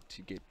someone wanting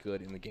to get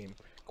good in the game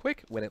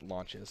quick when it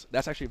launches?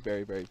 That's actually a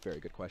very, very, very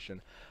good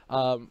question.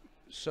 I'm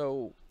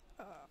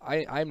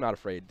not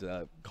afraid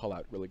to call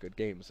out really good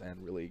games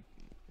and really,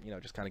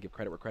 just kind of give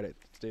credit where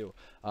credit's due.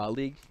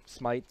 League,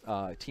 Smite,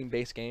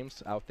 team-based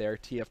games out there,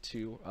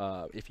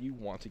 TF2, if you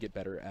want to get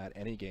better at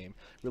any game,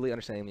 really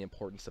understanding the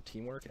importance of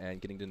teamwork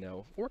and getting to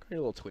work on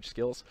your little Twitch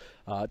skills.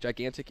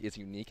 Gigantic is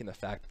unique in the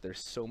fact that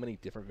there's so many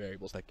different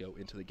variables that go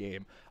into the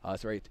game.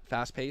 It's very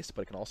fast-paced,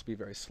 but it can also be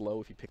very slow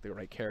if you pick the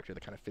right character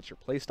that kind of fits your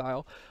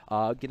playstyle.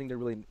 Getting to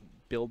really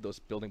build those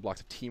building blocks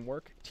of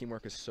teamwork.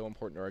 Teamwork is so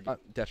important, or not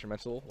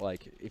detrimental.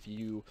 Like,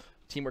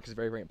 teamwork is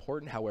very, very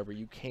important. However,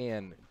 you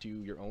can do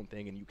your own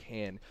thing, and you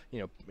can,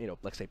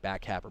 let's say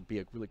backcap or be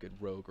a really good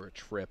rogue or a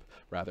trip,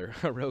 rather.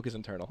 A rogue is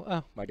internal.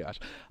 Oh my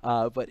gosh.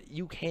 But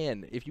you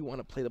can, if you want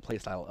to play the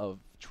playstyle of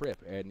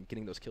trip and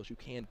getting those kills, you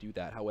can do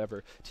that.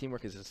 However,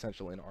 teamwork is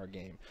essential in our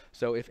game.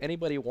 So if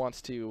anybody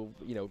wants to,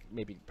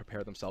 maybe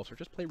prepare themselves or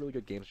just play really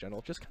good games in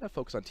general, just kind of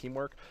focus on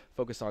teamwork,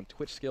 focus on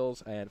Twitch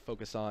skills, and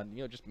focus on,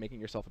 just making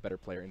yourself a better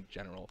player in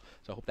general.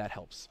 So I hope that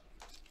helps.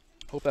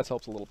 Hope that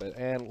helps a little bit.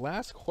 And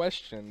last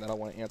question that I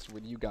want to answer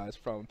with you guys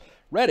from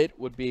Reddit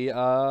would be,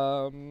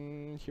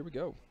 here we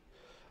go.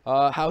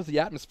 How's the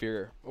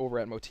atmosphere over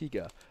at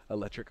Motiga?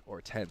 Electric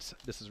or tense?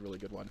 This is a really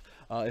good one.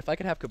 If I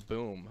could have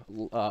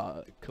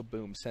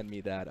Kaboom send me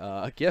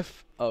that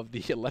GIF of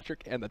the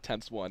electric and the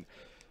tense one,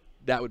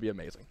 that would be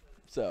amazing.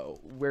 So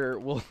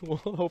we'll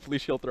hopefully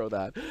she'll throw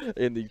that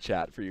in the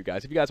chat for you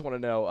guys. If you guys want to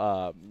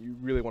know, you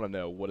really want to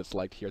know what it's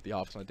like here at the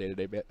office on a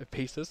day-to-day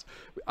basis,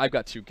 I've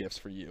got 2 gifts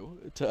for you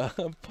to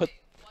put.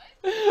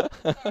 Wait, what?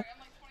 Sorry, I'm like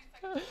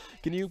 20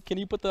 seconds. Can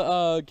you put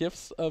the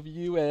gifts of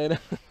you and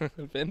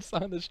Vince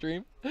on the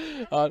stream?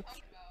 Oh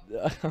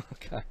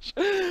gosh.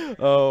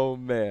 Oh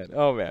man.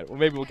 Well,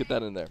 maybe we'll get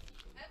that in there. Evan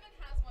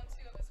has one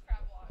too of his crab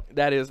walk.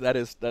 That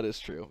is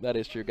true. That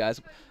is true, guys.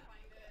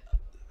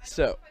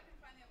 So.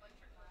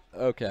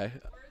 Okay. Where is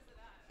it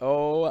at?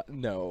 Oh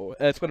no,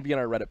 it's going to be on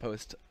our Reddit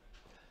post.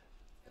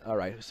 All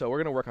right, so we're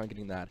going to work on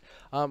getting that.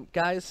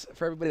 Guys,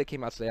 for everybody that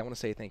came out today, I want to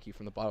say thank you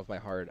from the bottom of my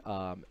heart.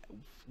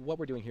 What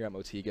we're doing here at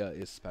Motiga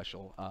is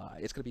special.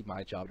 It's going to be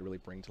my job to really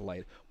bring to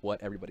light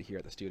what everybody here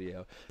at the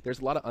studio.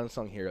 There's a lot of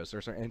unsung heroes.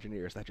 There's our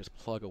engineers that just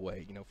plug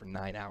away, for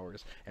 9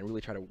 hours and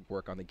really try to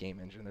work on the game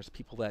engine. There's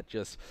people that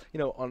just,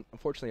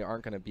 unfortunately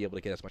aren't going to be able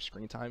to get as much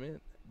screen time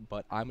in,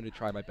 but I'm going to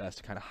try my best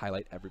to kind of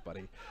highlight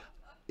everybody.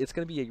 It's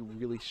going to be a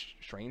really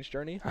strange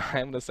journey.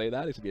 I'm going to say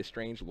that. It's going to be a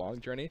strange, long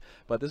journey.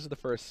 But this is the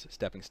first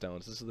stepping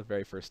stones. This is the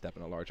very first step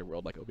in a larger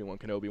world, like Obi-Wan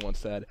Kenobi once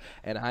said.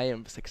 And I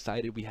am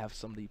excited. We have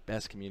some of the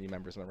best community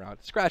members around.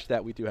 Scratch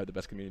that. We do have the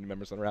best community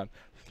members around.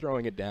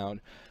 Throwing it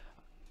down.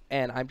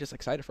 And I'm just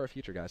excited for our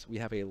future, guys. We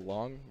have a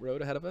long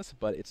road ahead of us,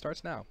 but it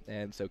starts now.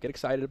 And so get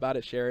excited about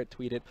it, share it,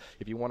 tweet it.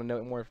 If you want to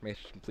know more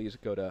information, please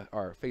go to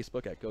our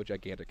Facebook at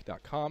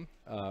gogigantic.com,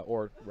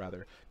 or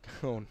rather,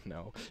 oh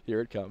no,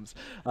 here it comes,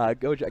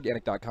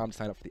 gogigantic.com to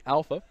sign up for the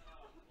alpha.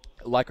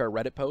 Like our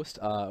Reddit post,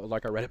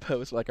 like our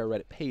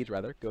Reddit page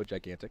rather, Go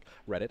Gigantic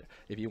Reddit.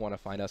 If you want to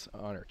find us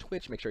on our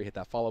Twitch, make sure you hit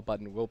that follow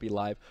button. We'll be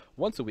live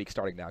once a week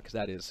starting now, because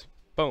that is,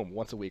 boom,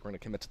 once a week. We're going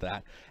to commit to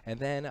that. And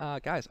then,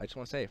 guys, I just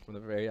want to say from the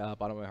very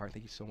bottom of my heart,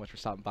 thank you so much for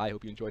stopping by. I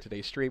hope you enjoyed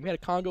today's stream. We had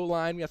a Congo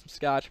line, we had some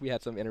scotch, we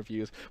had some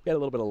interviews, we had a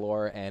little bit of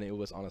lore, and it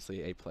was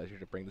honestly a pleasure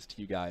to bring this to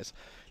you guys.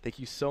 Thank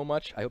you so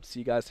much. I hope to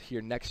see you guys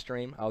here next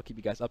stream. I'll keep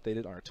you guys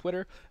updated on our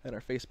Twitter and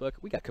our Facebook.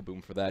 We got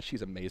Kaboom for that.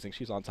 She's amazing.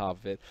 She's on top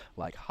of it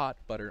like hot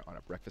butter on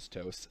a breakfast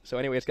toast. So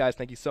anyways, guys,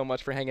 thank you so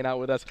much for hanging out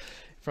with us.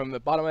 From the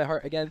bottom of my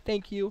heart, again,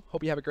 thank you.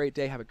 Hope you have a great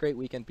day. Have a great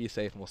weekend. Be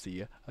safe, and we'll see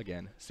you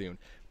again soon.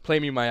 Play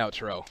me my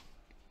outro.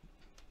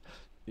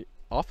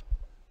 Off?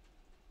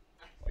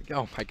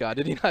 Oh my god,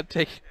 did he not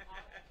take...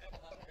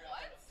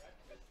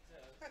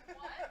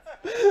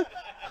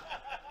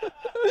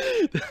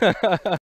 What? What?